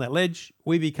standing up on that ledge,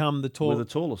 we become the We're the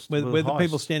tallest. We're the people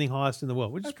highest. standing highest in the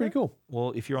world, which is pretty cool.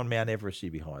 Well, if you're on Mount Everest,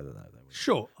 you'd be higher than that.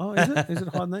 Sure. Oh, is it? Is it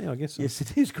higher than that? I guess so. Yes,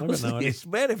 it is. I've got Because no idea.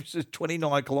 Mount Everest is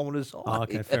 29 kilometres high. Oh,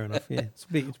 okay, fair enough. Yeah, it's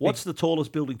big. It's What's the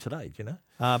tallest building today? Do you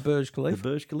know? Burj Khalifa. The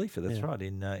Burj Khalifa. That's Yeah. right,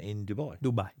 in Dubai.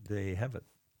 Dubai. There you have it.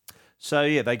 So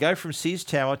yeah, they go from Sears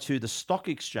Tower to the Stock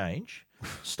Exchange.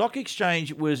 Stock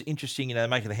Exchange was interesting,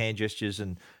 making the hand gestures,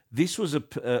 and this was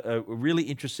a really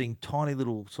interesting, tiny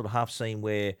little sort of half scene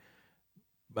where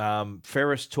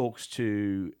Ferris talks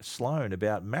to Sloane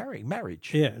about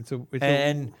marriage. Yeah,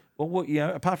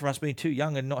 apart from us being too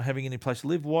young and not having any place to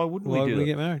live, why wouldn't Why we do would we it?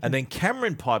 get married? And then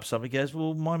Cameron pipes up and goes,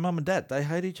 "Well, my mum and dad, they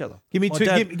hate each other. Give me My two.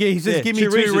 dad- He says, "Give me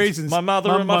two reasons." My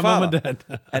mother and my mum father." and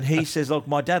dad. And he says, "Look,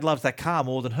 my dad loves that car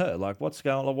more than her. Like, what's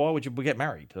going on? Why would you get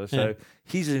married?" So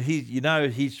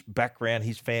his background,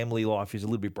 his family life is a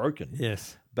little bit broken.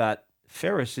 Yes, but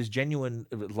Ferris is genuine,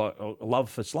 like love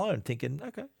for Sloane, thinking,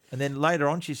 okay. And then later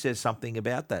on, she says something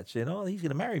about that. She said, "Oh, he's going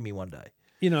to marry me one day."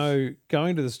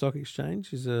 Going to the stock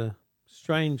exchange is a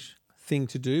strange thing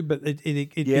to do, but it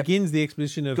begins the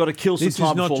exposition of Got to kill some this is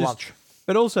time not before just- lunch.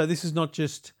 But also, this is not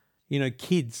just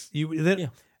kids.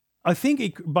 I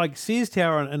think by Sears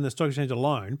Tower and the stock exchange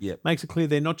alone makes it clear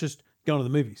they're not just going to the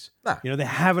movies. No. They're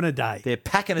having a day. They're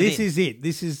packing it This in. is it.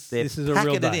 This is a real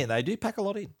packing day. it in. They do pack a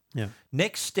lot in. Yeah.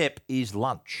 Next step is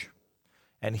lunch.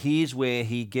 And here's where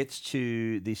he gets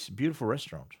to this beautiful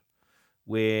restaurant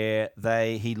where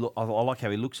I like how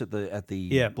he looks at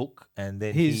the book, and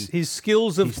then his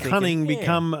skills of he's thinking, cunning yeah.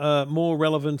 become more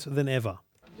relevant than ever.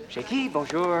 Shaky,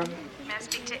 bonjour. May I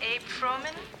speak to Abe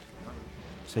Froman?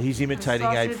 So he's imitating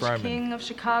Abe Froman. King of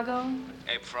Chicago.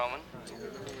 Abe Froman.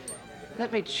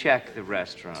 Let me check the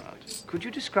restaurant. Could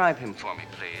you describe him for me,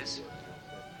 please?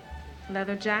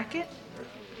 Leather jacket.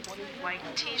 White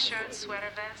t-shirt, sweater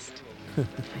vest.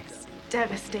 He's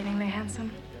devastatingly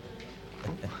handsome.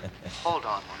 Hold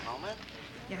on one moment.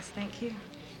 Yes, thank you.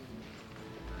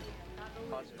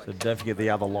 So don't forget the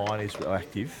other line is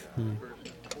active.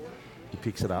 He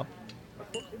picks it up.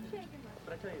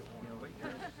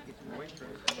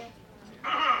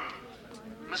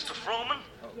 Mr. Froman,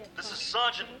 this is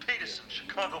Sergeant Peterson,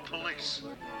 Chicago Police.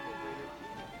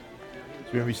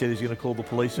 Remember he said he was going to call the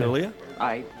police earlier?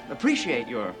 I appreciate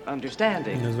your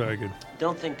understanding. That's very good.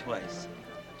 Don't think twice.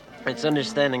 It's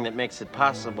understanding that makes it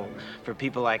possible for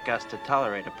people like us to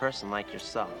tolerate a person like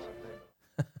yourself.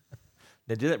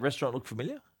 Now, did that restaurant look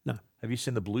familiar? No. Have you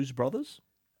seen the Blues Brothers?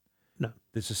 No.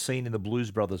 There's a scene in the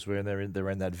Blues Brothers where they're in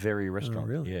that very restaurant.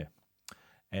 really? Yeah.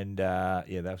 And that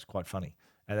was quite funny.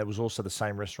 And that was also the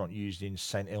same restaurant used in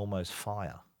St. Elmo's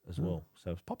Fire as well. So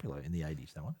it was popular in the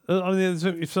 80s, that one. I mean,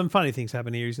 there's some funny things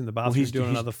happen here. He's in the bathroom he's doing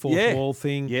he's- another fourth yeah. wall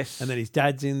thing. Yes. And then his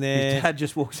dad's in there. His dad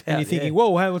just walks out. And you're thinking, yeah.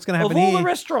 whoa, hey, what's going to happen Of all here? the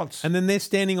restaurants. And then they're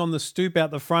standing on the stoop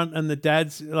out the front, and the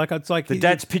dad's like, it's like The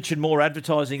dad's pitching more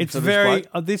advertising It's for very.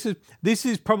 this bloke. This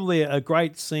is probably a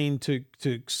great scene to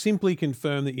simply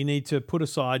confirm that you need to put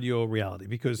aside your reality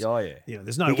because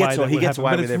there's no He way gets that away- he would gets happen.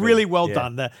 away But with it's really everything. well Yeah.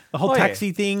 done. The whole Oh, yeah.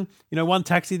 taxi thing, one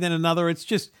taxi then another. It's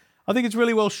just. I think it's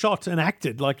really well shot and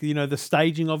acted. Like the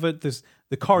staging of it, there's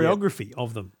the choreography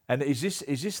of them. And is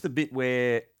this the bit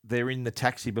where they're in the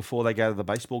taxi before they go to the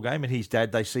baseball game and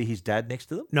they see his dad next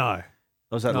to them? No.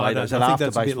 Or is that No, I later? don't. Is that I think after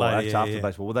that's a bit baseball? later, That's yeah, after yeah.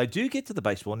 baseball. Well, they do get to the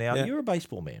baseball. Now, Yeah. you're a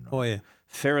baseball man, right? Oh, yeah.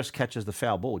 Ferris catches the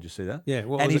foul ball. Did you see that? Yeah,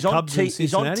 well, and was he's it on, Cubs and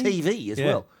he's on Cincinnati? TV as Yeah.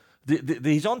 well.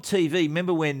 He's on TV.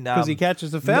 Remember when... Because he catches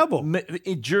the foul ball.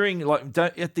 During,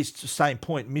 at this same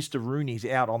point, Mr. Rooney's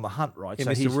out on the hunt, right? Yeah,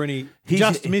 So Mr. Rooney he's-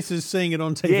 just misses seeing it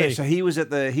on TV. Yeah, so he was at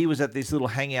this little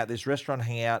hangout, this restaurant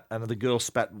hangout, and the girl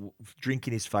spat drink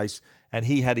in his face, and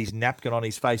he had his napkin on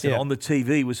his face, and Yeah. on the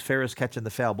TV was Ferris catching the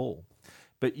foul ball.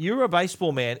 But you're a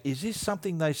baseball man. Is this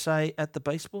something they say at the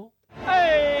baseball?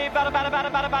 Hey, bada,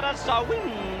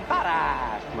 swing,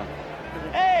 bada.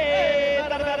 Hey,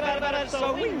 bada,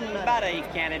 swing,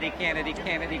 bada. Kennedy,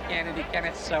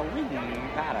 swing,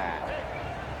 bada.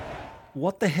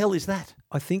 What the hell is that?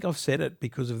 I think I've said it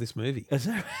because of this movie. Is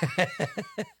that?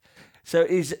 So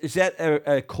is that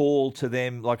a call to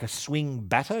them, like a swing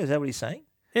batter? Is that what he's saying?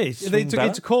 Yeah,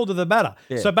 it's a call to the batter.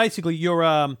 Yeah. So basically,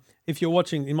 you're if you're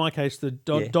watching, in my case, the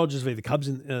Yeah. Dodgers v the Cubs,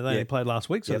 they only played last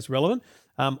week, so Yep. it's relevant.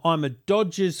 I'm a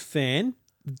Dodgers fan.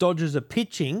 The Dodgers are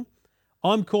pitching.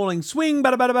 I'm calling swing,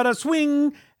 batter,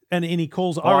 swing. And he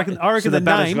calls. I reckon so the the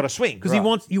batter's name gotta swing, because right.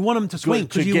 you want him to swing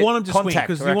because to you get want him to swing contact,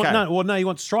 because okay. you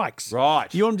want strikes. Right.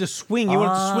 You want him to swing. You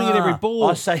want him to swing at every ball.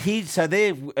 Oh, so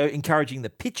they're encouraging the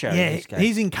pitcher. in Yeah, this case.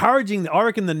 he's encouraging. I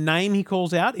reckon the name he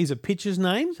calls out is a pitcher's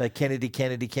name. So Kennedy. I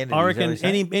is that what reckon he's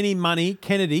saying? any money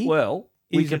Kennedy. Well,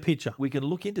 is a pitcher. We can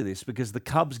look into this because the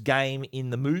Cubs game in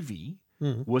the movie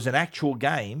was an actual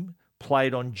game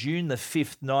played on June the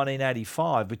 5th,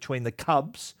 1985 between the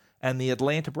Cubs and the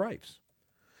Atlanta Braves.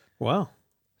 Wow.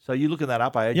 So you're looking that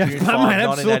up, eh? Yeah, June 5, mate,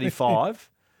 1985.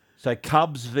 So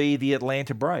Cubs v. the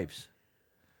Atlanta Braves.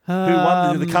 Who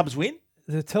won? Did the Cubs win?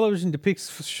 The television depicts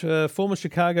former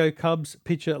Chicago Cubs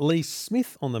pitcher Lee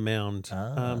Smith on the mound.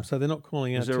 So they're not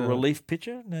calling out... Was there a relief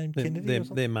pitcher named Kennedy?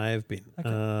 There may have been.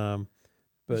 Okay.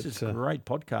 But, this is great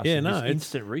podcast. Yeah, This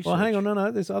instant research. Well, hang on,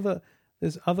 no. There's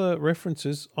other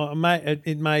references.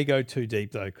 It may go too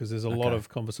deep though, because there's a lot of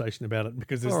conversation about it.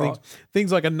 Because there's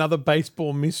things like another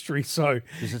baseball mystery. So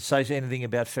does it say anything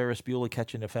about Ferris Bueller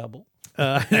catching a foul ball?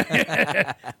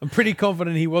 I'm pretty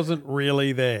confident he wasn't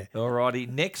really there. Alrighty.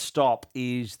 Next stop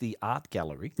is the art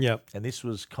gallery. Yep. And this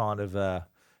was kind of I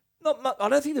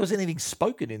don't think there was anything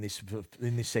spoken in this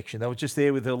section. They were just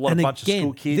there with a bunch of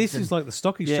school kids. This is like the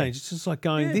stock exchange. It's just like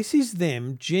going. This is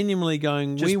them genuinely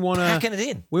going. Just we want to packing it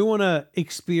in. We want to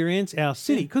experience our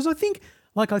city because I think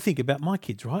about my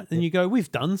kids, right? And you go,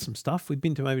 we've done some stuff. We've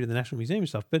been to maybe to the National Museum and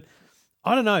stuff, but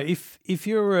I don't know if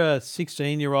you're a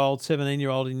 16-year-old,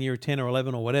 17-year-old in year 10 or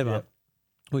 11 or whatever,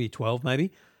 or you're 12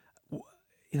 maybe.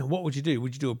 What would you do?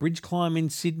 Would you do a bridge climb in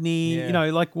Sydney?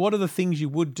 Yeah. What are the things you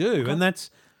would do? And that's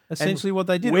essentially what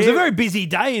they did. It Where- was a very busy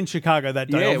day in Chicago that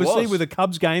day, Yeah, it obviously, was. with a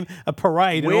Cubs game, a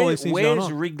parade, and all these things going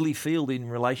Where's on. Wrigley Field in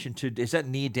relation to? Is that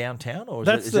near downtown or is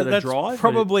That's that a drive?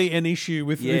 probably an issue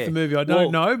with the movie. I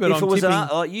don't know, but if I'm it was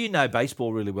tipping you know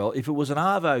baseball really well. If it was an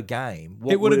Arvo game,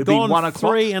 what it would have be gone 1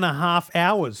 o'clock? 3.5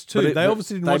 hours too. They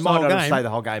obviously didn't watch the They whole might not game. say the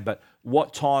whole game, but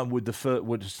what time would the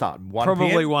would it start? 1 Probably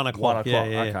PM? 1 o'clock. 1 o'clock.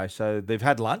 Yeah. Okay, so they've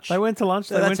had lunch. They went to lunch.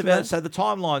 So They that's went to about. that. So the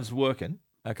timeline's working.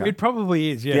 Okay. It probably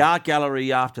is. Yeah. The art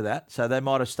gallery after that, so they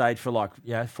might have stayed for 4 or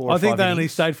 5 I think they only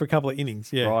innings. stayed for a couple of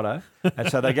innings. Yeah. Righto. And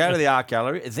so they go to the art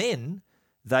gallery. Then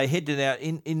they head to now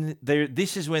in there.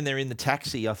 This is when they're in the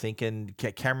taxi, I think, and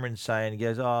Cameron's saying, he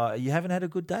goes, "Oh, you haven't had a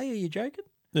good day? Are you joking?"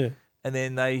 Yeah. And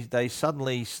then they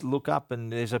suddenly look up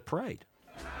and there's a parade.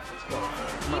 He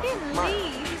didn't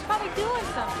leave. He's probably doing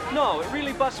something. No, it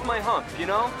really busts my hump, you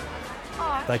know?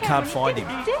 Aw, They Cameron, can't find he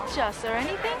him. didn't ditch us or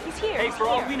anything. He's here. Hey, He's for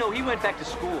all here. we know, he went back to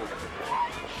school.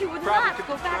 He would Probably not took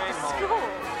go the back to train home.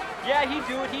 school. Yeah, he'd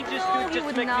do it. He'd just No, do it he just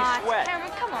would to make not. me sweat.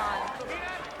 Cameron, come on.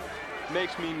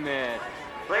 Makes me mad.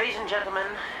 Ladies and gentlemen,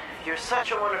 you're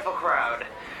such a wonderful crowd.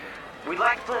 We'd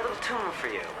like to play a little tune for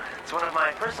you. It's one of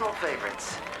my personal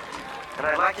favorites. And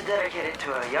I'd like to dedicate it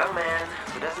to a young man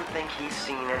who doesn't think he's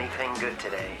seen anything good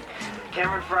today.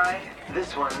 Cameron Fry,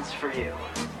 this one's for you.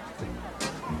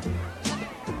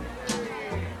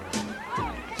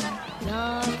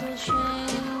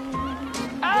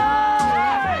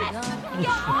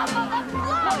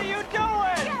 What are you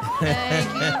doing?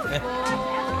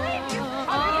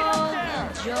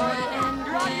 You're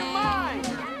out of your mind.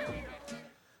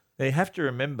 Now you have to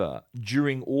remember,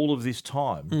 during all of this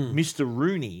time, Mr.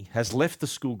 Rooney has left the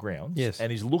school grounds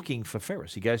and is looking for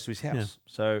Ferris. He goes to his house. Yeah.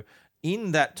 So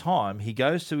in that time, he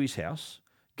goes to his house,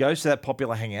 goes to that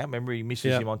popular hangout. Remember, he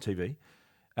misses him on TV.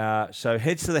 So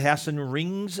heads to the house and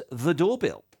rings the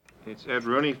doorbell. It's Ed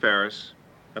Rooney, Ferris.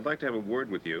 I'd like to have a word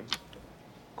with you.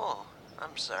 Oh,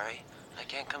 I'm sorry. I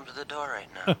can't come to the door right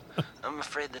now. I'm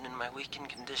afraid that in my weakened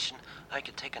condition, I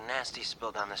could take a nasty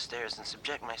spill down the stairs and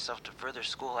subject myself to further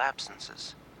school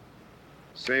absences.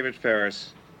 Save it,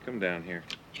 Ferris. Come down here.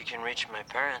 You can reach my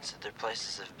parents at their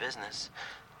places of business.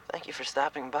 Thank you for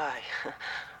stopping by.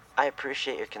 I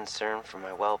appreciate your concern for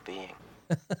my well-being.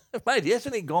 Mate,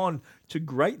 hasn't he gone to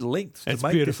great lengths to It's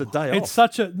make beautiful. this a day off? It's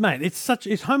such a mate. It's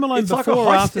Home Alone It's before like a or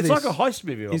heist, after it's this. like a heist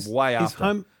movie. Is- Way is after.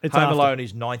 Home, it's Home after. Alone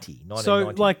is 90. So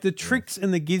 1990. like the tricks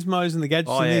and the gizmos and the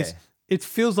gadgets Oh, and yeah. this, it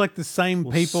feels like the same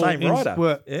people. same writer.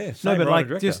 Were, Yeah, no, same but writer, like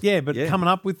director. just but Yeah. coming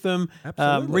up with them,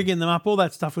 Absolutely. rigging them up, all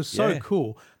that stuff was so Yeah.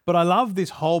 cool. But I love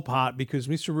this whole part because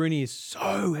Mr. Rooney is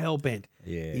so hell bent.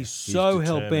 Yeah, he's so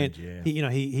hell bent. determined, yeah.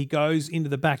 He goes into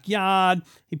the backyard.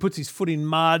 He puts his foot in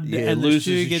mud, Yeah, and the loses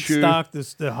shoe his gets shoe. stuck.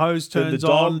 The hose Then turns the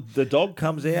dog, on. The dog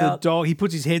comes The out. dog. He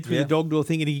puts his head through Yeah. the dog door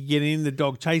thinking he can get in. The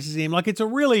dog chases him. Like it's a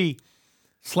really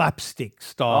slapstick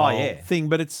style thing,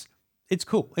 but it's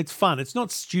cool. It's fun. It's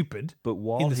not stupid. But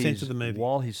while in the he's, sense of the movie,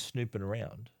 while he's snooping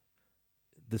around,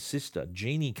 the sister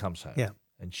Jeannie comes home. Yeah.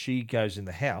 And she goes in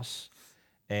the house,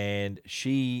 and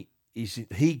he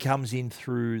comes in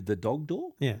through the dog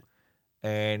door. Yeah.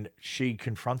 And she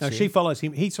confronts No, him. she follows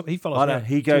him. He follows I know. her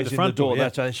He through goes the in front the door. yeah.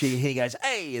 That's right. He goes,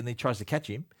 hey, and he tries to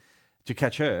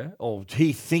catch her, or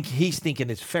he's thinking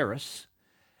it's Ferris,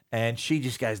 and she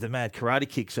just goes the mad karate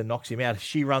kicks and knocks him out.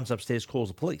 She runs upstairs, calls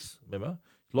the police. Remember,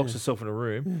 locks herself in a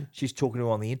room. Yeah. She's talking to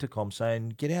him on the intercom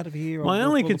saying, get out of here. My I'll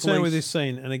only call the concern with police." this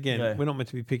scene, and again, Yeah. we're not meant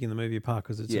to be picking the movie apart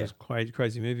because it's Yeah. a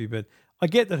crazy movie, but I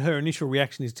get that her initial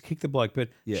reaction is to kick the bloke, but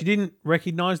Yeah. she didn't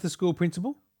recognise the school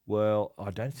principal. Well,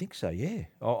 I don't think so, yeah.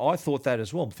 I thought that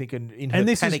as well. I'm thinking in her And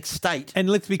this panic state. And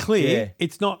let's be clear, Yeah.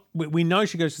 it's not. We know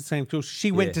she goes to the same school.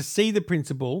 She went Yeah. to see the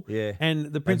principal, Yeah. and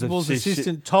the principal's she's-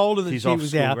 assistant told her that she's she off was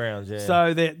school out. grounds, yeah.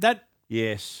 So that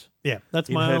Yes. yeah, that's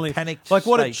In my her only panicked like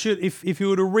what it state. should. If you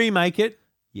were to remake it,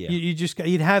 Yeah.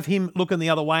 you'd have him looking the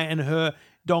other way and her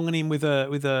donging him with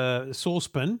a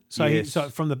saucepan, so Yes. so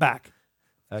from the back,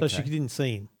 so she Okay. didn't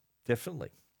see him. Definitely.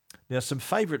 Now, some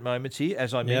favourite moments here,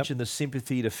 as I mentioned, the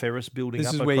sympathy to Ferris building This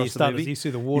up is across where you the start. movie. You see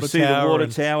the water You see tower. the water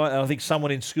and- tower, and I think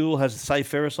someone in school has Say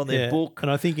Ferris on their book.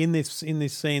 And I think in this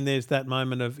scene, there's that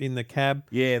moment of in the cab.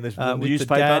 Yeah, and there's the with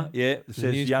newspaper. dad, Yeah, it the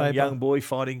says newspaper. young boy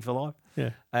fighting for life.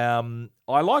 Yeah.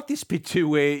 I like this bit too,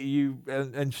 where you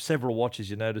and several watchers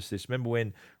you notice this. Remember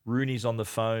when Rooney's on the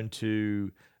phone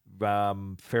to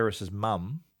Ferris's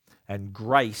mum, and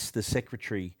Grace, the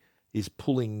secretary, is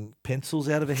pulling pencils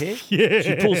out of her hair. Yeah.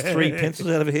 She pulls 3 pencils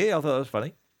out of her hair. I thought that was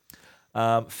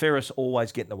funny. Ferris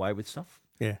always getting away with stuff.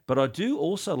 Yeah. But I do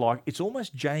also like, it's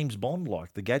almost James Bond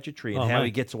like, the gadgetry and Oh, how mate.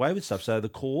 he gets away with stuff. So the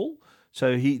call,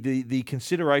 the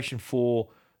consideration for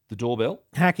the doorbell,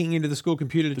 Hacking into the school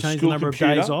computer to the change the school number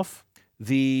computer, of days off.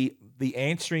 the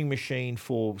answering machine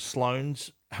for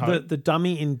Sloane's home. The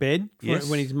dummy in bed for Yes,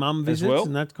 when his mum as visits well.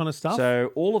 and that kind of stuff.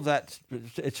 So all of that,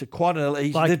 it's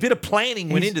Like, a bit of planning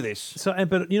went he's- into this. So,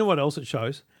 but you know what else it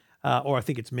shows, or I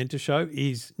think it's meant to show,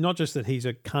 is not just that he's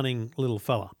a cunning little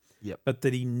fella, Yep. but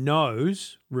that he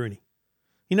knows Rooney.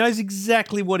 He knows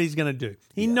exactly what he's going to do.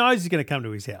 He knows he's going to come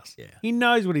to his house. Yeah. He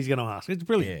knows what he's going to ask. It's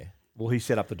brilliant. Yeah. Well, he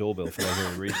set up the doorbell for that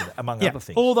very reason, among Yeah, other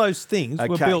things. all those things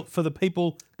were Okay. built for the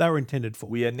people they were intended for.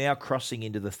 We are now crossing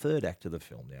into the third act of the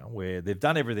film now, where they've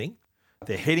done everything.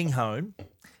 They're heading home,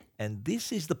 and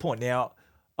this is the point. Now,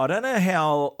 I don't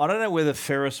know whether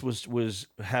Ferris was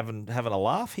having a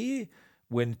laugh here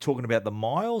when talking about the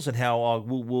miles and how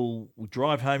we'll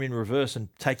drive home in reverse and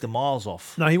take the miles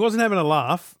off. No, he wasn't having a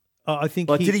laugh. I think.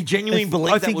 Like, did he genuinely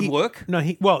believe I that think would work? No,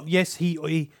 yes,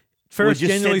 he Ferris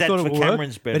just said genuinely that thought it for would work,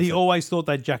 Cameron's but he benefit. always thought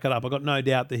they'd jack it up. I got no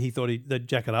doubt that he thought they'd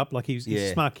jack it up. Like he's a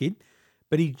Yeah. smart kid,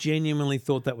 but he genuinely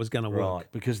thought that was going to work. Right,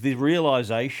 because the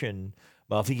realisation,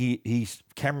 well, I think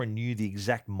Cameron knew the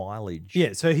exact mileage.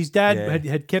 Yeah, so his dad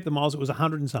Yeah. had kept the miles. It was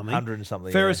 100 and something. 100 and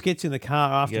something, Ferris yeah. gets in the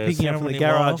car after He goes, picking up "How from the many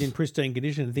garage miles?" in pristine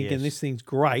condition and thinking Yes. this thing's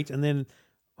great. And then,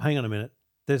 hang on a minute,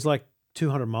 there's like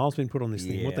 200 miles been put on this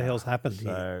thing. What the Yeah. hell's happened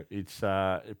here?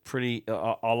 So it's pretty.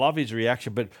 I love his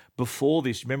reaction. But before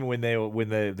this, remember when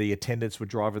the attendants were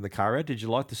driving the car out? Did you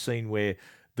like the scene where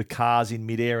the car's in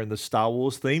midair and the Star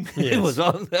Wars theme Yes. it was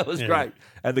on? That was Yeah. great.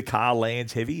 And the car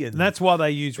lands heavy, and And that's why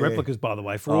they use Yeah. replicas, by the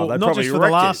way, for Oh, all, they not probably just for the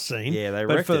wrecked last it. scene, Yeah, they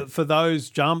but wrecked for, it. for those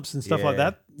jumps and stuff like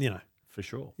Yeah. that, for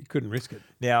sure. you couldn't risk it.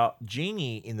 Now,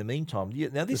 Jeannie, in the meantime,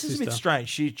 now this The is a bit sister.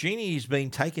 strange. Jeannie's been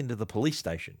taken to the police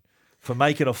station for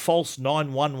making a false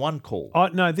 911 call.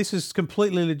 No, this is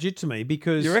completely legit to me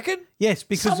because You reckon? Yes,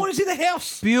 because Someone is in the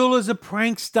house. Bueller's a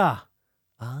prankster.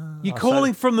 You're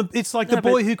calling from the. It's like No, the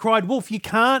boy but- who cried wolf. You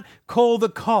can't call the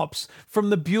cops from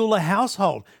the Bueller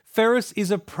household. Ferris is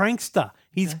a prankster.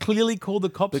 He's clearly called the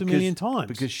cops a million times.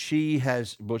 Because she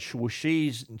has,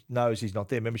 she knows he's not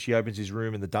there. Remember, she opens his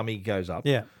room and the dummy goes up.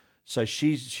 Yeah. So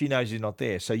she knows he's not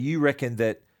there. So you reckon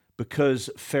that because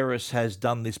Ferris has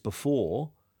done this before,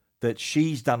 that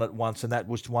she's done it once and that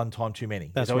was one time too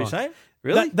many. That's is that what right. you're saying?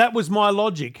 Really? That was my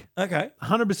logic. Okay.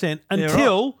 100%. Yeah,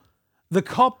 Until the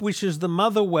cop wishes the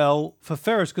mother well for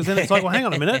Ferris, because then it's like, well, hang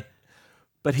on a minute.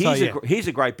 But So, here's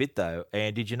a great bit though.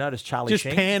 And did you notice Charlie Just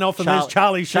Sheen? pan off and there's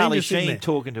Charlie Sheen just sitting there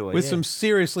talking to her with yeah. some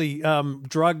seriously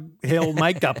drug hell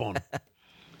makeup on.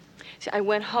 See, I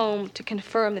went home to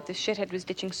confirm that the shithead was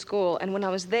ditching school, and when I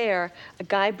was there, a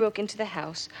guy broke into the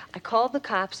house. I called the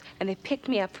cops, and they picked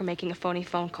me up for making a phony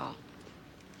phone call.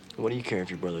 What do you care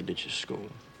if your brother ditches school?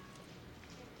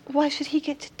 Why should he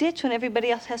get to ditch when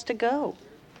everybody else has to go?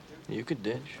 You could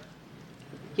ditch.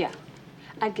 Yeah,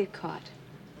 I'd get caught.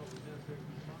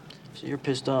 So you're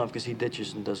pissed off because he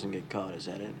ditches and doesn't get caught, is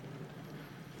that it?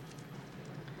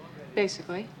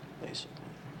 Basically. Basically.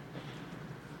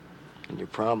 And your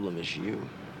problem is you.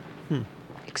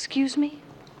 Excuse me?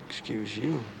 Excuse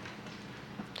you.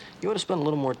 You ought to spend a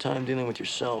little more time dealing with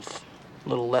yourself, a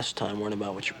little less time worrying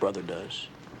about what your brother does.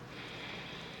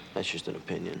 That's just an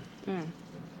opinion.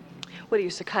 What are you,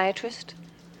 a psychiatrist?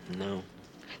 No.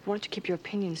 Why don't you keep your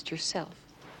opinions to yourself?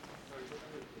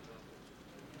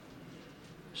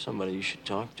 Somebody you should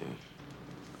talk to.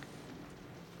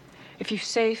 If you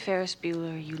say Ferris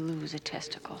Bueller, you lose a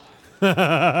testicle.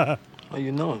 Oh,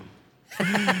 you know him.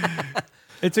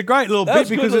 It's a great little That's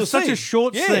bit good because little it's such a scene.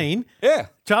 short Yeah, scene. yeah.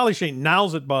 Charlie Sheen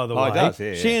nails it, by the Oh, way. he does,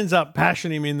 yeah, She yeah. ends up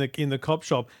passioning him in the cop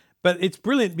shop. But it's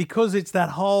brilliant because it's that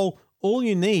whole, all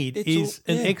you need is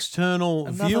an external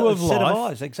view of set life. of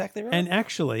eyes, exactly right. And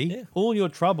actually, all your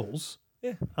troubles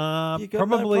are You got no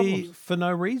probably problems. for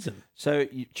no reason. So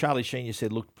Charlie Sheen, you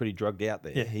said, looked pretty drugged out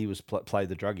there. Yeah. He was played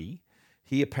the druggie.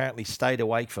 He apparently stayed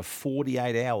awake for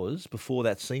 48 hours before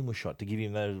that scene was shot to give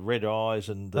him those red eyes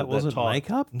and That wasn't tight-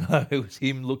 makeup? No, it was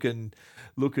him looking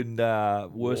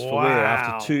worse for wear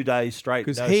after 2 days straight.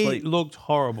 Because no he sleep. looked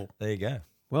horrible. There you go.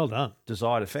 Well done.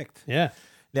 Desired effect. Yeah.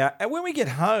 Now, and when we get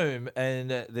home and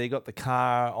they got the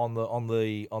car on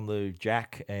the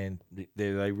jack, and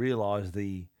they realise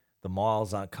the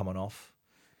miles aren't coming off.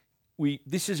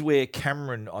 This is where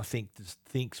Cameron, I think,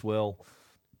 thinks, well,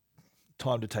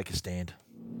 time to take a stand.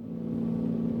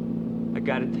 I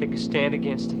gotta take a stand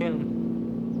against him.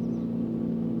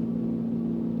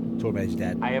 Talk about his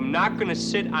dad. I am not gonna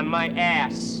sit on my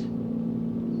ass.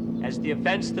 As the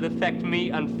events that affect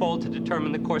me unfold to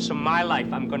determine the course of my life,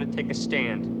 I'm gonna take a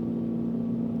stand.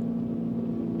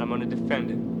 I'm gonna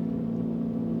defend it.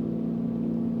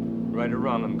 Right or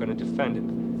wrong, I'm gonna defend it.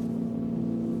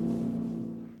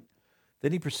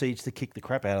 Then he proceeds to kick the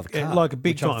crap out of the car. Yeah, like a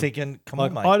big which time. I'm thinking, come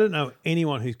like, on, mate. I don't know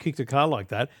anyone who's kicked a car like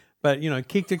that, but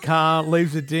kicked a car,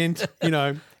 leaves a dent.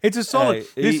 It's a solid.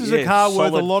 Hey, this is a car worth a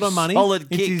solid- lot of money. solid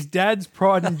It's kick. his dad's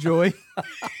pride and joy.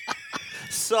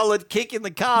 Solid kick in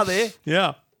the car there.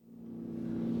 Yeah.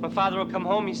 My father will come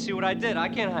home, you see what I did. I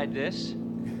can't hide this.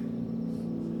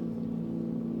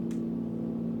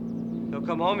 He'll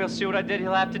come home, he'll see what I did,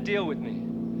 he'll have to deal with me.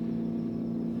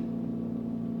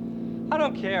 I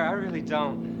don't care, I really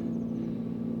don't.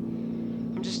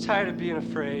 I'm just tired of being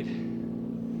afraid.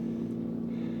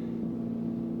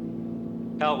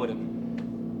 Hell with him.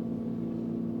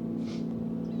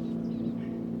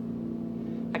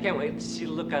 I can't wait to see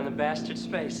the look on the bastard's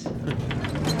face.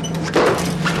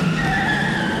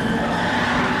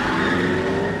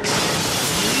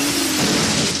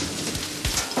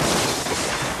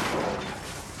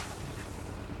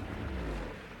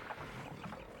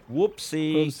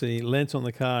 Whoopsie. Lent on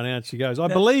the car and out she goes. I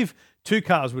believe 2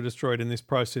 cars were destroyed in this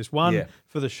process. One Yeah.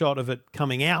 for the shot of it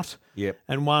coming out. Yep.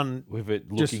 And one with it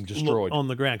just looking destroyed on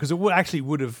the ground because it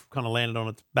would have kind of landed on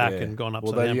its back and gone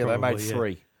upside down. They probably, made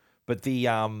 3, but the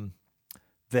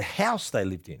house they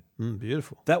lived in,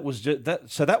 beautiful. That was just that.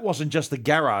 So that wasn't just the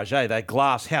garage, that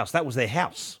glass house. That was their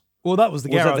house. Well, that was the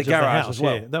garage, of the house house as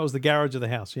well. Yeah, that was the garage of the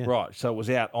house. Yeah. Right. So it was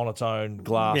out on its own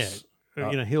glass.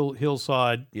 Yeah.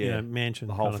 Hillside, yeah, mansion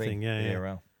the whole kind of thing. thing. Yeah.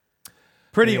 Well.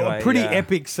 Pretty Anyway,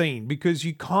 epic scene because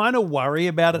you kind of worry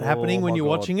about it happening when my you're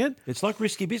God. watching it. It's like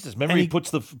risky business. Remember, he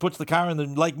puts the car in the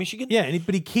Lake Michigan. Yeah,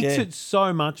 but he kicks it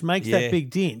so much, makes that big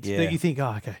dent Yeah. that you think,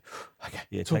 oh, okay,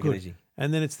 Yeah, it's all take good. it easy.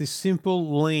 And then it's this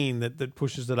simple lean that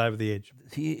pushes it over the edge.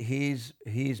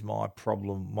 Here's my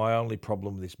problem. My only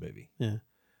problem with this movie. Yeah.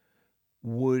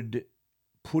 Would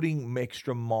putting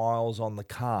extra miles on the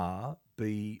car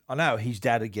be? I know his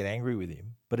dad would get angry with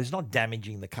him, but it's not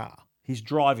damaging the car. He's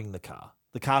driving the car.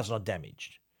 The car's not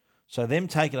damaged. So them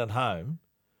taking it home,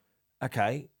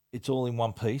 okay, it's all in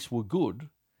one piece. We're good.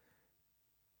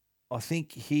 I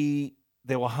think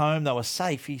they were home. They were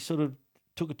safe. He sort of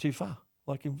took it too far.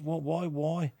 Like,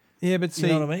 why? Yeah, but see,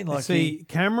 you know what I mean? Like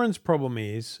Cameron's problem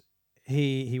is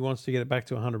he wants to get it back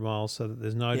to 100 miles so that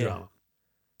there's no drama.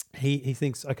 He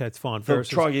thinks, okay, it's fine. They'll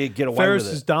try to get away Ferris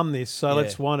with it. has done this, so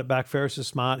let's wind it back. Ferris is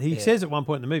smart. He says at one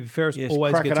point in the movie, Ferris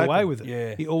always crack it gets away open. with it.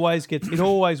 Yeah. He always gets. It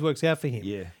always works out for him.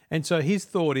 Yeah. And so his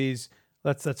thought is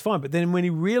that's fine. But then when he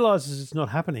realizes it's not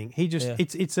happening, he just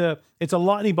it's a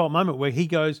lightning bolt moment where he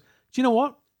goes, do you know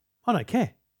what? I don't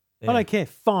care. I don't care.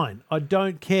 Fine, I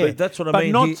don't care. But that's what I but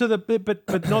mean. Not to the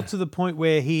but not to the point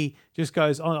where he just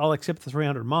goes, I'll accept the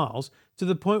 300 miles. To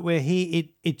the point where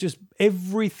it just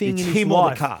everything It's in his him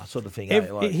life, or the car sort of thing.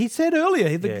 he said earlier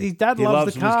his dad He loves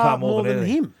loves the his car car more than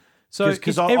anything. him. So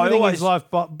Because everything in his life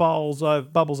bubbles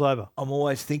over. I'm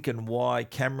always thinking why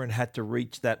Cameron had to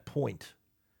reach that point.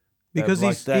 Because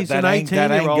Like he's an that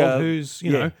 18-year-old anger, who's,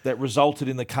 that resulted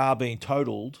in the car being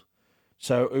totaled.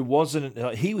 So it wasn't.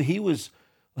 He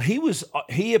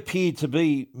appeared to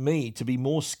be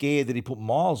more scared that he put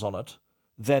miles on it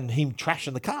than him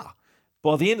trashing the car.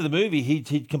 By the end of the movie,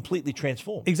 he'd completely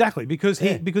transformed. Exactly, because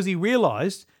he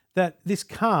realized that this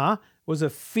car was a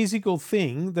physical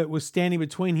thing that was standing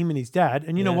between him and his dad.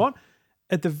 And you know what?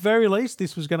 At the very least,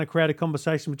 this was going to create a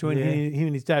conversation between him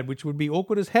and his dad, which would be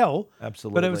awkward as hell.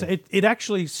 Absolutely. But it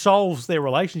actually solves their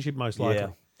relationship most likely. Yeah.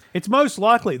 It's most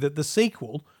likely that the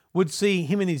sequel would see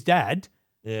him and his dad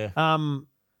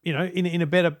in a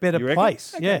better reckon?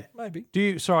 place. Okay, yeah, maybe. Do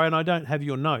you? Sorry, and I don't have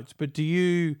your notes, but do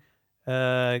you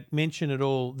mention at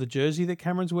all the jersey that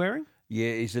Cameron's wearing? Yeah,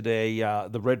 is it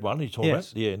the red one you're talking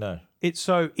Yes. about? Yeah, no.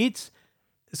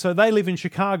 So they live in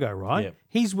Chicago, right? Yep.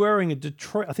 He's wearing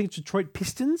I think it's Detroit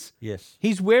Pistons. Yes.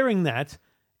 He's wearing that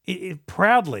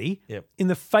proudly Yep. in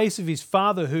the face of his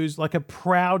father, who's like a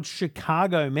proud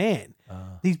Chicago man.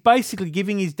 He's basically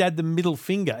giving his dad the middle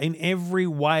finger in every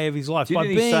way of his life by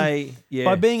Didn't he say- yeah.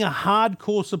 by being a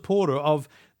hardcore supporter of.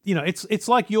 It's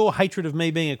like your hatred of me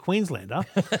being a Queenslander,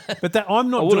 but that I'm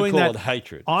not I wouldn't doing call that. it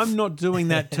hatred. I'm not doing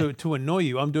that to annoy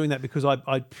you. I'm doing that because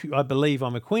I believe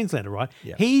I'm a Queenslander, right?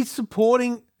 Yeah. He's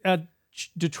supporting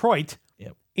Detroit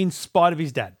Yep. in spite of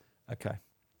his dad. Okay.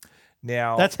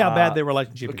 Now That's how bad their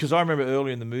relationship is. Because I remember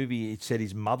earlier in the movie, it said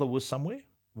his mother was somewhere.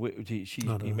 He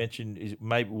don't know. mentioned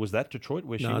maybe was that Detroit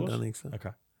where she No, I was? don't think so.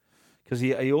 Okay. Because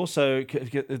he also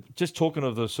just talking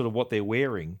of the sort of what they're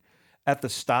wearing. At the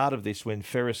start of this, when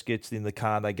Ferris gets in the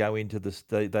car and they go into this,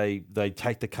 they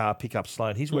take the car, pick up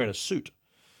Sloane. He's wearing a suit,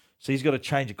 so he's got a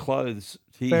change of clothes.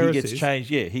 He gets is. changed.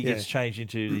 Yeah, he gets changed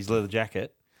into his leather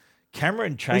jacket.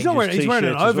 Cameron changes. He's wearing an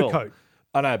t-shirts as well. overcoat.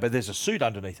 I know, but there's a suit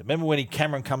underneath it. Remember when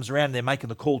Cameron comes around and they're making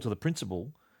the call to the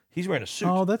principal? He's wearing a suit.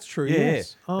 Oh, that's true. Yeah,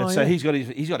 Yes. yeah. Oh, And so yeah.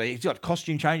 he's got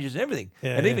costume changes and everything.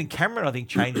 Yeah, and yeah. even Cameron, I think,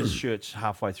 changes shirts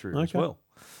halfway through as Okay. well.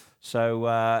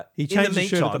 So He in the changed his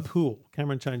shirt at the meantime- pool.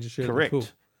 Cameron changed his shirt Correct. at the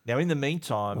pool. Now, in the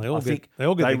meantime, They all I get- think they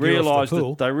all get they the gear off the realise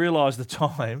pool. that they realise the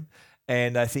time,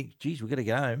 and they think, "Geez, we've got to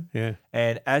get home." Yeah.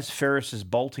 And as Ferris is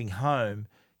bolting home,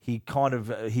 he kind of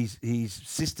his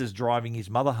sister's driving his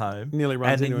mother home, Nearly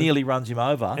runs and into it him. nearly runs him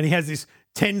over. And he has this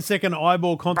 10-second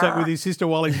eyeball contact with his sister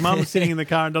while his mum's sitting in the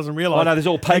car and doesn't realise. Oh, no, there's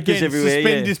all papers Again, everywhere,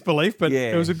 Suspend yeah. disbelief, but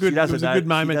Yeah, it was a she good doesn't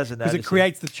moment doesn't because it notice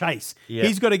creates the chase. Yeah.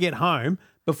 He's got to get home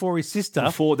before his sister.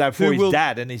 Before who his will-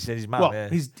 dad and his mum. Well, yeah.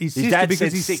 his His sister, dad because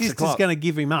said his 6 sister's o'clock. going to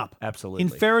give him up. Absolutely. In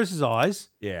Ferris's eyes,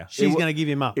 Yeah, she's going to give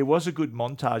him up. It was a good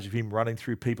montage of him running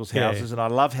through people's Yeah. houses, and I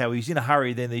love how he's in a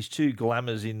hurry. Then these two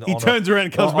glamours in. He turns around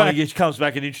and comes back. He comes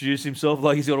back and introduces himself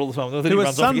like he's got all the time. Then There he was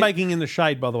runs off again. sunbaking in the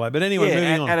shade, by the way. But anyway, Yeah, moving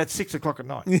and, on. and at 6 o'clock at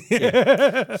night.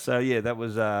 Yeah. So yeah, that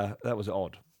was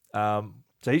odd.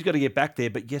 So he's got to get back there,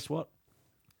 but guess what?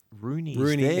 Rooney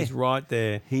Rooney there. is right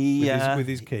there with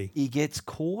his key. He gets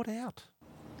caught out.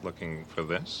 Looking for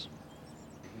this?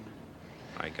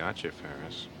 I got you,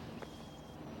 Ferris.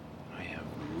 I have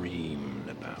dreamed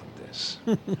about this.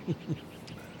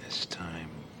 This time,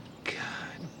 God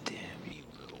damn you,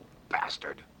 little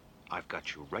bastard. I've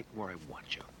got you right where I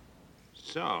want you.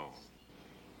 So,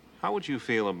 how would you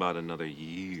feel about another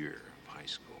year of high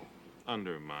school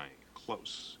under my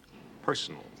close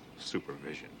personal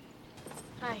supervision?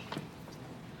 Hi.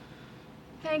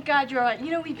 Thank God you're all right. You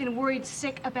know, we've been worried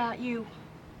sick about you.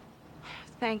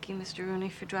 Thank you, Mr. Rooney,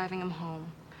 for driving him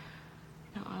home.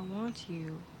 Now, I want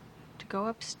you to go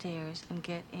upstairs and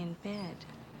get in bed.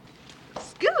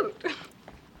 Scoot!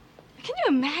 Can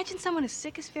you imagine someone as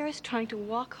sick as Ferris trying to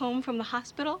walk home from the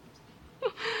hospital?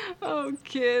 Oh,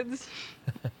 kids.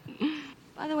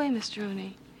 By the way, Mr.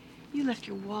 Rooney, you left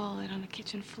your wallet on the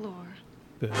kitchen floor.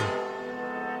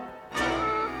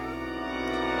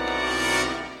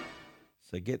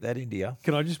 So get that into you.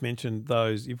 Can I just mention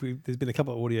those? There's been a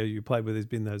couple of audio you played where there's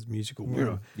been those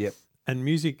musical. Yep. And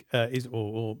music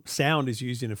or sound is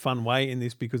used in a fun way in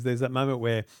this because there's that moment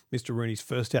where Mr. Rooney's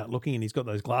first out looking and he's got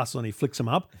those glasses on, he flicks them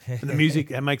up and the music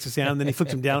makes a sound, and then he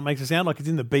flicks them down, it makes a sound like it's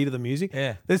in the beat of the music.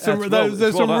 Yeah. There's some It's there's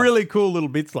well some done. really cool little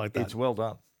bits like that. It's well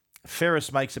done.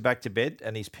 Ferris makes it back to bed,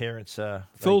 and his parents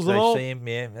Fools they them all. see him,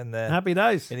 and Happy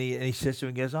days. And he says to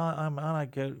him, he goes, "I'm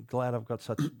glad I've got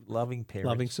such loving parents,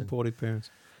 Loving, supportive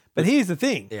parents. But here's the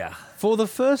thing. Yeah. For the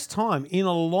first time in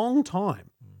a long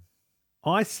time,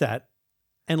 I sat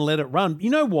and let it run. You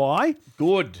know why?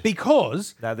 Good.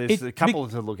 Because Now there's a couple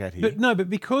to look at here. But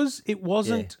because it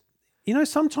wasn't. You know,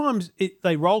 sometimes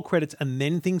they roll credits and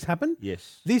then things happen.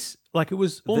 Yes. This, like, it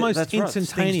was almost that's right. Things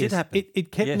instantaneous. did happen.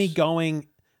 It kept me Yes. going.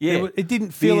 Yeah, It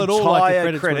didn't feel at all like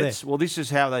the credits were there. Well, this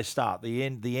is how they start. The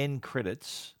end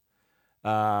credits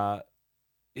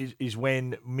is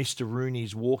when Mr.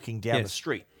 Rooney's walking down the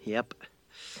street. Yep.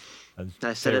 And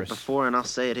I said it Ferris- before and I'll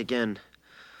say it again.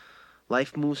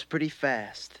 Life moves pretty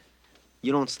fast.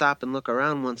 You don't stop and look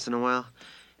around once in a while,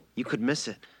 you could miss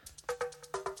it.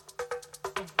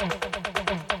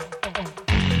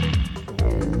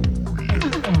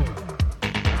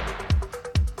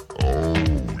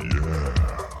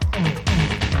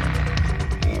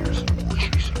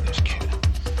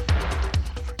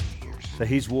 So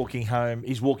he's walking home.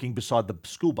 He's walking beside the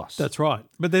school bus. That's right.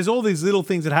 But there's all these little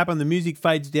things that happen. The music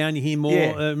fades down. You hear more.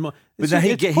 Yeah. more. But It's- then he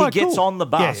it's gets quite cool. on the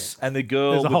bus, Yeah. and the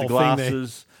girl There's a with whole the thing there.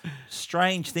 glasses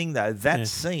Strange thing though, that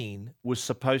scene was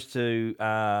supposed to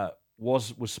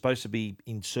was supposed to be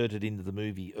inserted into the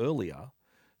movie earlier.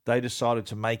 They decided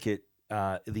to make it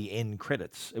the end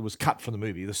credits. It was cut from the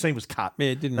movie. The scene was cut. Yeah,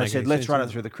 it didn't. They make said, any let's sense, run did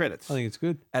it through the credits. I think it's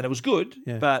good, and it was good.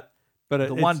 Yeah. But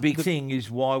the one big the- thing is,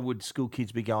 why would school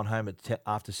kids be going home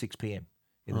after 6 p.m.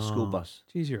 in a school bus?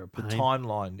 Geez, you're a The pain.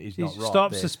 timeline is not right.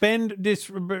 Stop. there. Suspend this.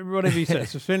 Whatever you say.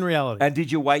 Suspend reality. And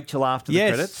did you wait till after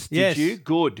Yes, the credits? Did yes. you?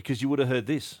 Good, because you would have heard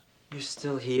this. You're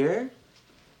still here?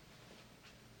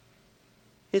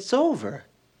 It's over.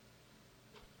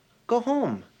 Go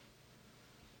home.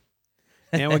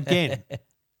 Now again,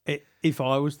 if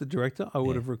I was the director, I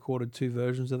would have recorded 2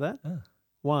 versions of that.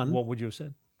 One, What would you have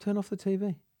said? turn off the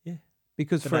TV. Yeah.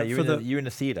 Because But for, no, you're, for in the the, you're in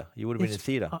a theatre. You would have been in a Yes,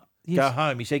 theatre. Go yes.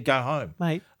 home. He said go home.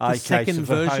 Mate, the Okay, second so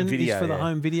for home version video, is for the yeah.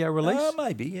 home video release.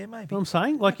 Maybe, yeah, maybe. You know what I'm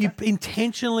saying? Like you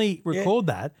intentionally record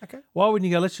that. Okay. Why wouldn't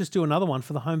you go, let's just do another one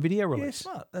for the home video Yeah, release?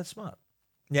 smart. That's smart.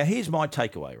 Now, here's my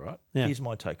takeaway, right? Yeah. Here's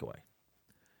my takeaway.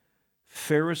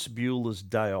 Ferris Bueller's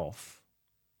Day Off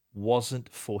wasn't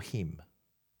for him.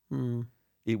 Mm.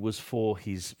 It was for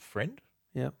his friend,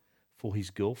 Yep. for his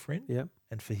girlfriend, Yep.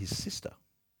 and for his sister.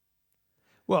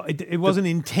 Well, it wasn't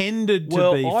intended to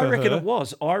Well, be I for reckon her. it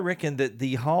was. I reckon that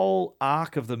the whole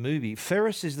arc of the movie,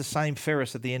 Ferris is the same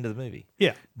Ferris at the end of the movie.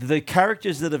 Yeah. The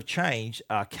characters that have changed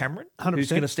are Cameron, 100%. who's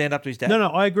going to stand up to his dad. No,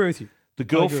 I agree with you. The I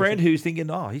agree with girlfriend you. who's thinking,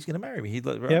 oh, he's going to marry me.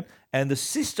 Right? Yep. And the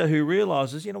sister who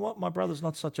realizes, you know what, my brother's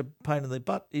not such a pain in the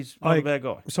butt. He's not a bad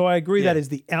guy. So I agree Yeah. that is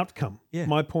the outcome. Yeah.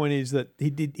 My point is that he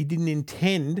didn't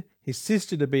intend his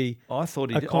sister to be. I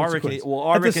thought he a did. I reckon. consequence.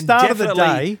 I At the reckon start of the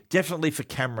definitely, day, definitely for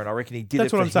Cameron. I reckon he did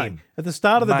that's it what for I'm him. saying. At the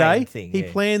start of the Main day, thing, he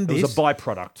yeah. planned It this. was a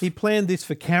byproduct. He planned this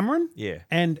for Cameron. Yeah.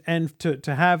 And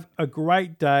to have a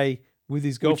great day with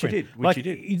his girlfriend. Which he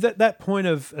did. That point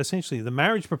of essentially the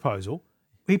marriage proposal,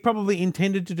 he probably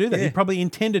intended to do that. Yeah. He probably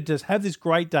intended to have this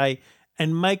great day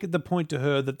and make it the point to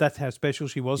her that that's how special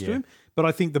she was to Yeah. him. But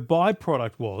I think the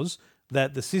byproduct was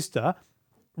that the sister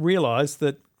realised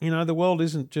that, the world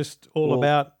isn't just all Well,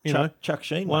 about, Chuck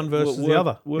Sheen, one mate, versus the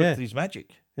other. Worked Yeah. his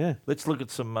magic. Yeah. Let's look at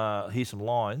some. Here's some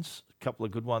lines. A couple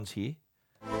of good ones here.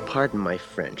 Pardon my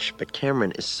French, but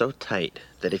Cameron is so tight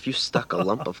that if you stuck a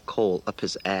lump of coal up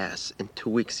his ass, in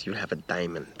 2 weeks you'd have a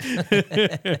diamond.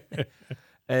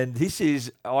 And this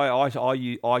is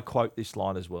I quote this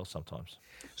line as well sometimes.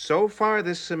 So far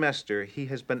this semester, he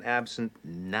has been absent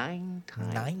 9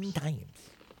 times. 9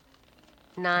 times.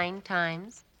 9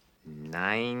 times.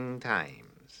 9 times.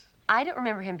 I don't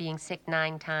remember him being sick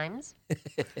 9 times.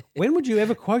 When would you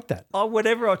ever quote that? Oh,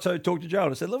 whenever I talk to Joe,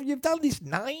 I said, "Look, you've done this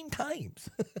 9 times."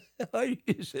 I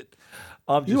use it.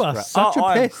 I'm just You are such a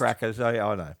I am pest. crackers. I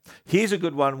know. Here's a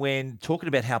good one when talking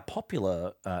about how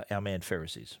popular our man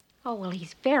Ferris is. Oh, well,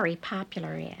 he's very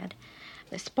popular, Ed.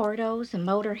 The sportos, the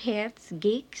motorheads,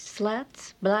 geeks,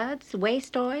 sluts, bloods,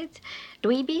 wastoids,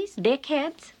 dweebies,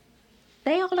 dickheads,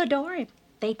 they all adore him.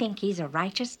 They think he's a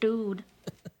righteous dude.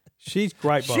 She's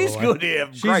great, by She's the way. good, yeah.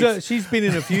 Grace. She's been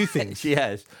in a few things. She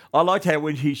has. I liked how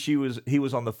when he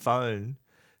was on the phone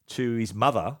to his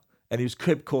mother and he was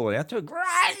kept calling out to her,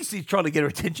 Grace. He's trying to get her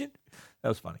attention. That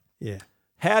was funny. Yeah.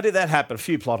 How did that happen? A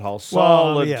few plot holes.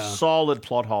 Well, yeah. Solid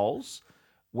plot holes.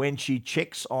 When she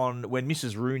checks on when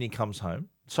Mrs. Rooney comes home.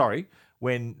 Sorry,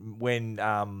 when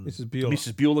Mrs. Bueller.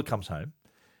 Mrs. Bueller comes home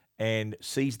and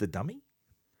sees the dummy.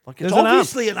 Like it's There's an arm.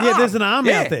 obviously an arm. Yeah, there's an arm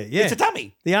out there. Yeah. It's a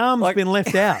dummy. The arm's been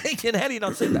left out. And how do you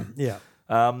not see that? Yeah.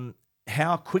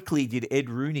 How quickly did Ed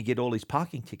Rooney get all his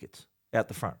parking tickets out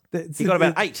the front? That's He got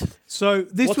about 8. So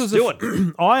this What's was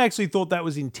doing? I actually thought that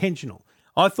was intentional.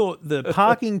 I thought the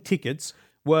parking tickets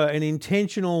were an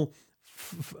intentional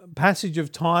passage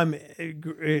of time,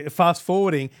 fast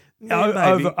forwarding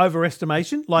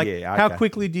overestimation. Like how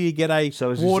quickly do you get a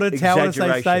So it's water just tower to stay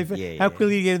exaggeration. safe? Yeah, How yeah, quickly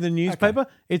do you get in the newspaper?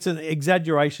 It's an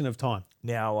exaggeration of time.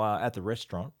 Now at the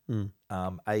restaurant,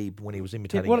 Abe, when he was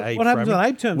imitating what Abe, happens Froman, when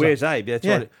Abe turns up? Where's Abe? That's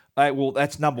Yeah. right. Well,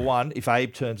 that's number one. If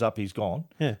Abe turns up, he's gone.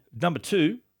 Yeah. Number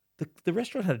two, the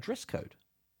restaurant had a dress code.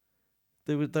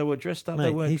 They were dressed up. Mate,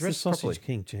 they weren't he's the dressed sausage properly.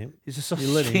 king, champ. He's a You sausage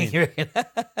let him king. in. you reckon?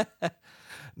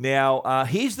 Now,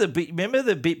 here's the bit. Remember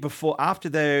the bit before, after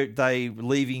they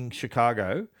leaving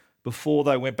Chicago, before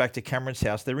they went back to Cameron's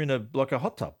house, they're in a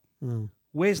hot tub. Mm.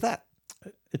 Where's that?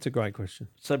 It's a great question.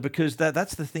 So because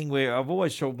that's the thing where I've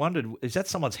always sort of wondered, is that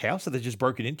someone's house that they just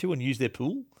broken into and used their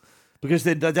pool? Because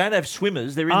they don't have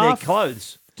swimmers, they're in their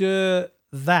clothes. After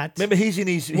that, Remember, he's in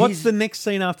his. what's the next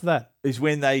scene after that? Is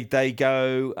when they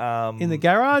go In the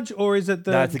garage, or is it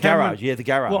the? No, it's the Cameron- garage. Yeah, the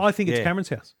garage. Well, I think it's Yeah. Cameron's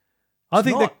house. I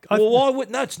think not. that. Well, why would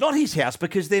no? It's not his house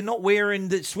because they're not wearing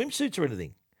the swimsuits or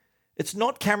anything. It's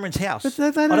not Cameron's house. But they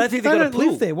I don't think they've got a don't live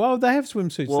pool. there. Why would they have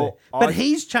swimsuits Well, there? But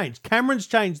he's changed. Cameron's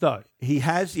changed though. He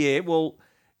has, yeah. Well,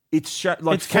 it's like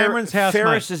It's Cameron's house, mate.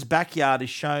 Ferris's backyard is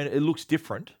shown. It looks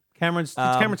different. It's Cameron's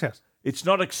house. It's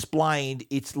not explained.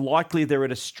 It's likely they're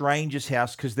at a stranger's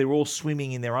house because they're all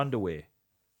swimming in their underwear.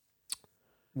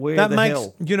 Where That the makes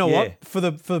hell? you know Yeah. what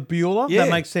for Bueller Yeah.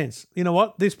 that makes sense. You know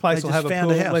what, this place They will just have a found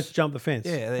pool. a house. Let's jump the fence.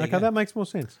 Yeah, there you okay, go. that makes more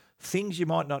sense. Things you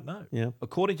might not know. Yeah.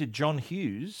 According to John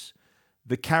Hughes,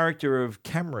 the character of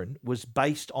Cameron was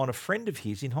based on a friend of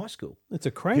his in high school. It's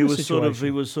a Kramer He was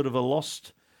situation. sort of a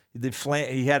lost.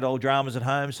 He had old dramas at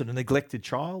home, sort of neglected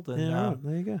child, and Yeah, right,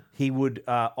 there you go. he would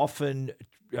often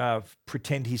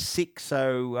pretend he's sick,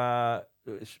 so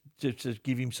just to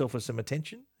give himself some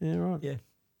attention. Yeah, right. Yeah,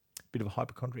 bit of a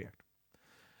hypochondriac.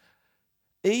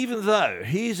 Even though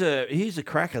here's a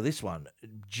cracker, this one,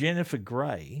 Jennifer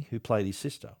Grey, who played his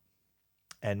sister,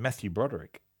 and Matthew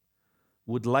Broderick,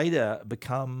 would later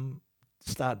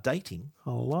start dating.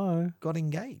 Hello. Got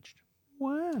engaged.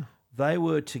 Wow. They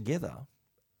were together,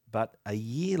 but a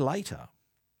year later,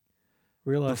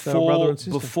 Realised they were brother and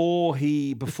sister. before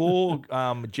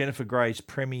Jennifer Grey's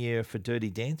premiere for Dirty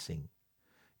Dancing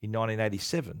in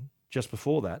 1987, just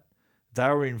before that, they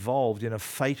were involved in a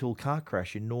fatal car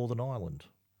crash in Northern Ireland.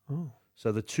 Oh.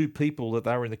 So the two people that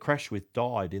they were in the crash with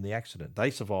died in the accident. They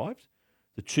survived.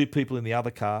 The two people in the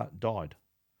other car died.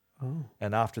 Oh.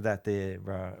 And after that, their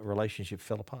relationship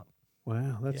fell apart.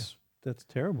 Wow, that's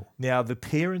terrible. Now, the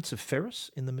parents of Ferris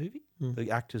in the movie,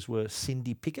 the actors were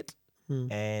Cindy Pickett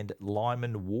and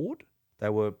Lyman Ward. They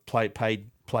were played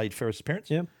Ferris' parents.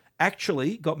 Yep.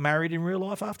 Actually got married in real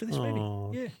life after this Oh,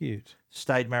 movie. Yeah. cute.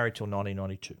 Stayed married till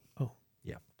 1992. Oh.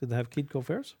 Yeah. Did they have a kid called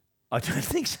Ferris? I don't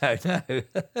think so, no.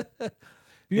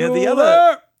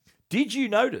 Bueller! Did you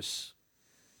notice,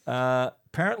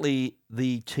 apparently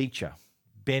the teacher,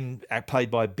 Ben, played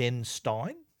by Ben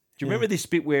Stein, do you remember this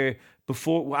bit where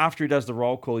after he does the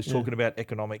roll call, he's talking about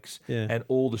economics and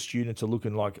all the students are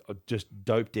looking like just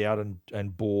doped out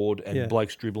and bored and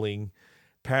blokes dribbling.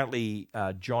 Apparently,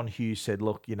 John Hughes said,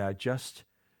 look, Ben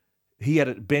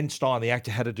Stein, the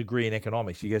actor, had a degree in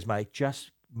economics. He goes, mate,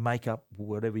 just make up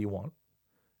whatever you want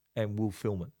and we'll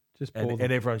film it. Just and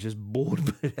everyone's just bored.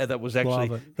 That was actually,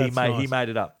 Love it. he made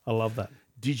it up. I love that.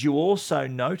 Did you also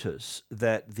notice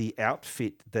that the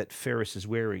outfit that Ferris is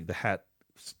wearing, the hat,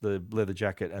 the leather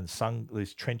jacket, and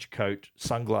this trench coat,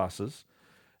 sunglasses,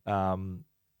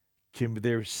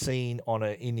 they're seen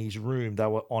in his room. They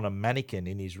were on a mannequin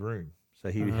in his room. So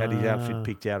he had his outfit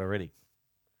picked out already.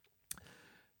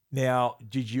 Now,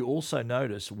 did you also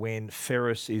notice when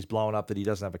Ferris is blowing up that he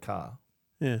doesn't have a car?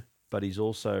 Yeah. But he's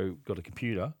also got a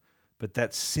computer. But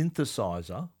that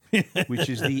synthesizer, which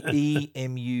is the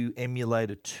EMU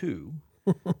Emulator 2,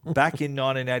 back in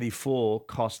 1984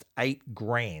 cost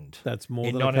 $8,000. That's more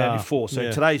in than a car. 1984. So Yeah.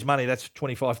 in today's money, that's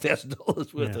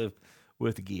 $25,000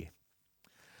 worth of gear.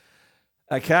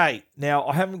 Okay, now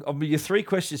your three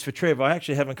questions for Trev. I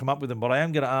actually haven't come up with them, but I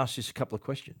am going to ask just a couple of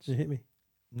questions. You hit me.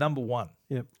 Number one.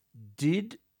 Yep. Do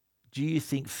you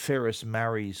think Ferris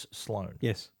marries Sloane?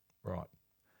 Yes. Right.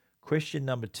 Question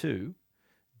number two.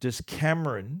 Does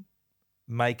Cameron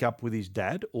make up with his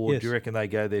dad, or do you reckon they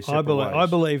go their separate ways? I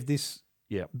believe this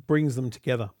Yeah. brings them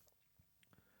together.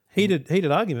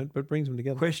 Heated argument, but brings them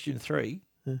together. Question three.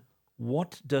 Yeah.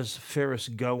 What does Ferris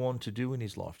go on to do in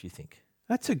his life, do you think?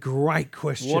 That's a great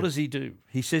question. What does he do?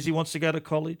 He says he wants to go to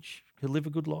college. He'll live a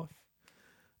good life.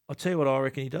 I'll tell you what I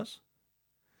reckon he does.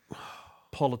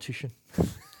 Politician.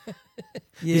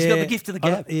 He's got the gift of the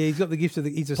gab. He's got the gift of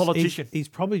the... He's a politician. He's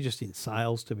probably just in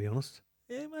sales, to be honest.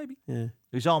 Yeah, maybe. Yeah.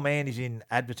 His old man is in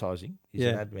advertising. He's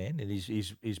an Yeah. ad man, and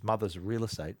his mother's real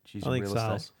estate. She's I in think real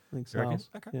sales. estate. I think You reckon? sales.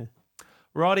 Okay. Yeah.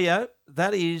 Rightio.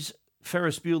 That is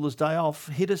Ferris Bueller's Day Off.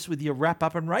 Hit us with your wrap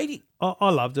up and rating. I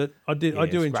loved it. I did. Yeah, I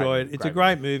do it's enjoy great, it. It's a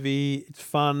great movie. It's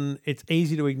fun. It's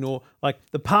easy to ignore. Like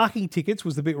the parking tickets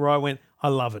was the bit where I went, I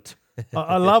love it.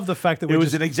 I love the fact that It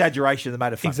was an exaggeration that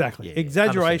made it funny. Exactly. Yeah,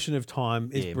 Exaggeration of time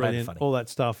is Yeah, made it brilliant. funny. All that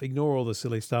stuff. Ignore all the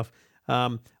silly stuff.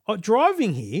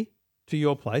 Driving here to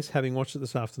your place, having watched it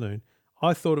this afternoon,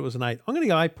 I thought it was an 8. I'm going to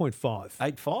go 8.5.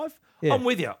 8.5? Yeah. I'm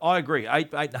with you. I agree.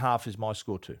 8.5 is my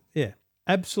score too. Yeah,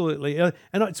 absolutely. And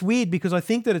it's weird because I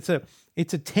think that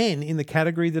it's a 10 in the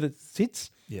category that it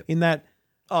sits Yep. in that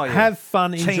Oh, yeah. have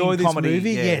fun, Teen enjoy this comedy,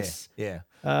 movie. yeah, Yes. Yeah.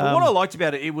 But what I liked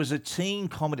about it was a teen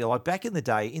comedy. Like back in the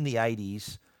day, in the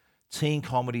 80s, teen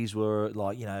comedies were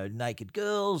like, naked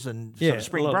girls and sort of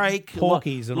Spring a lot of Break.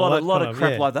 Porkies and a all lot, that lot kind of of,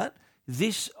 crap yeah. like that.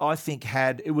 This, I think,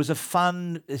 it was a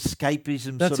fun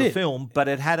escapism That's sort of it. film, but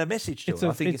it had a message to It's it. a-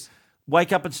 I think it's-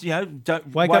 Wake up and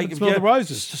don't Wake up and smell the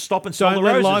roses. Stop and smell Don't the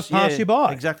let roses. life pass you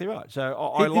by. Exactly right. So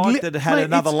I liked that it had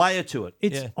another layer to it.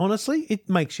 It's honestly, it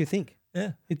makes you think.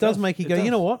 Yeah, it does make you go.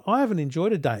 You know what? I haven't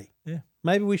enjoyed a day. Yeah,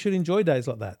 maybe we should enjoy days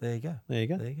like that. There you go. There you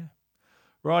go. There you go.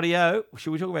 Rightio.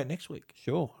 Should we talk about next week?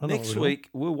 Sure. Next week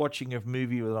we're watching a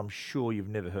movie that I'm sure you've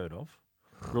never heard of,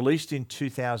 released in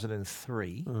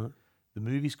 2003. The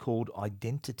movie's called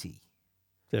Identity,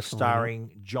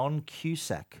 starring John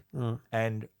Cusack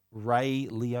and Ray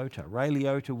Liotta. Ray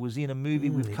Liotta was in a movie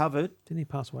we've covered. Didn't he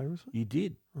pass away recently? You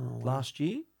did last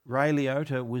year. Ray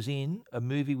Liotta was in a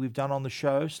movie we've done on the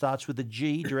show. Starts with a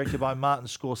G, directed by Martin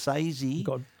Scorsese.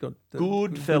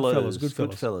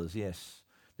 Goodfellas. Yes.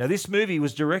 Now this movie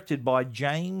was directed by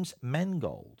James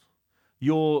Mangold.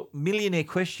 Your millionaire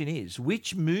question is: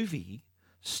 which movie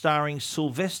starring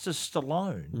Sylvester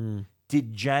Stallone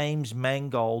did James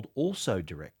Mangold also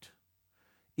direct?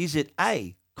 Is it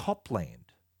A,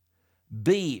 Copland,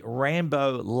 B,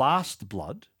 Rambo Last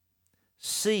Blood,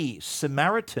 C,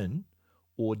 Samaritan,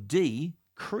 or D,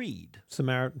 Creed?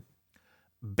 Samaritan.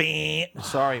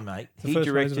 Sorry, mate. He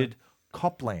directed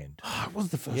Copland. It was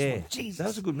the first Yeah, one. Jesus. that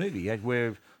was a good movie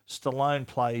where Stallone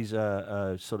plays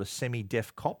a sort of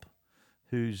semi-deaf cop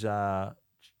who's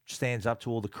stands up to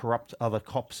all the corrupt other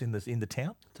cops in the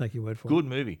town. Take your word for it. Good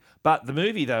movie. But the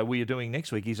movie, though, we are doing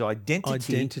next week is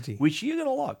Identity. Which you're going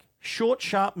to like. Short,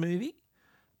 sharp movie,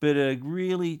 but a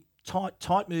really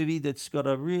tight movie that's got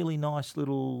a really nice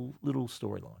little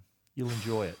storyline. You'll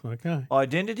enjoy it. Okay.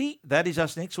 Identity, that is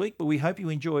us next week, but we hope you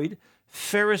enjoyed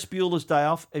Ferris Bueller's Day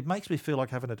Off. It makes me feel like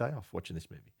having a day off watching this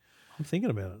movie. I'm thinking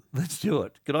about it. Let's do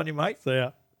it. Good on you, mate. See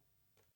ya.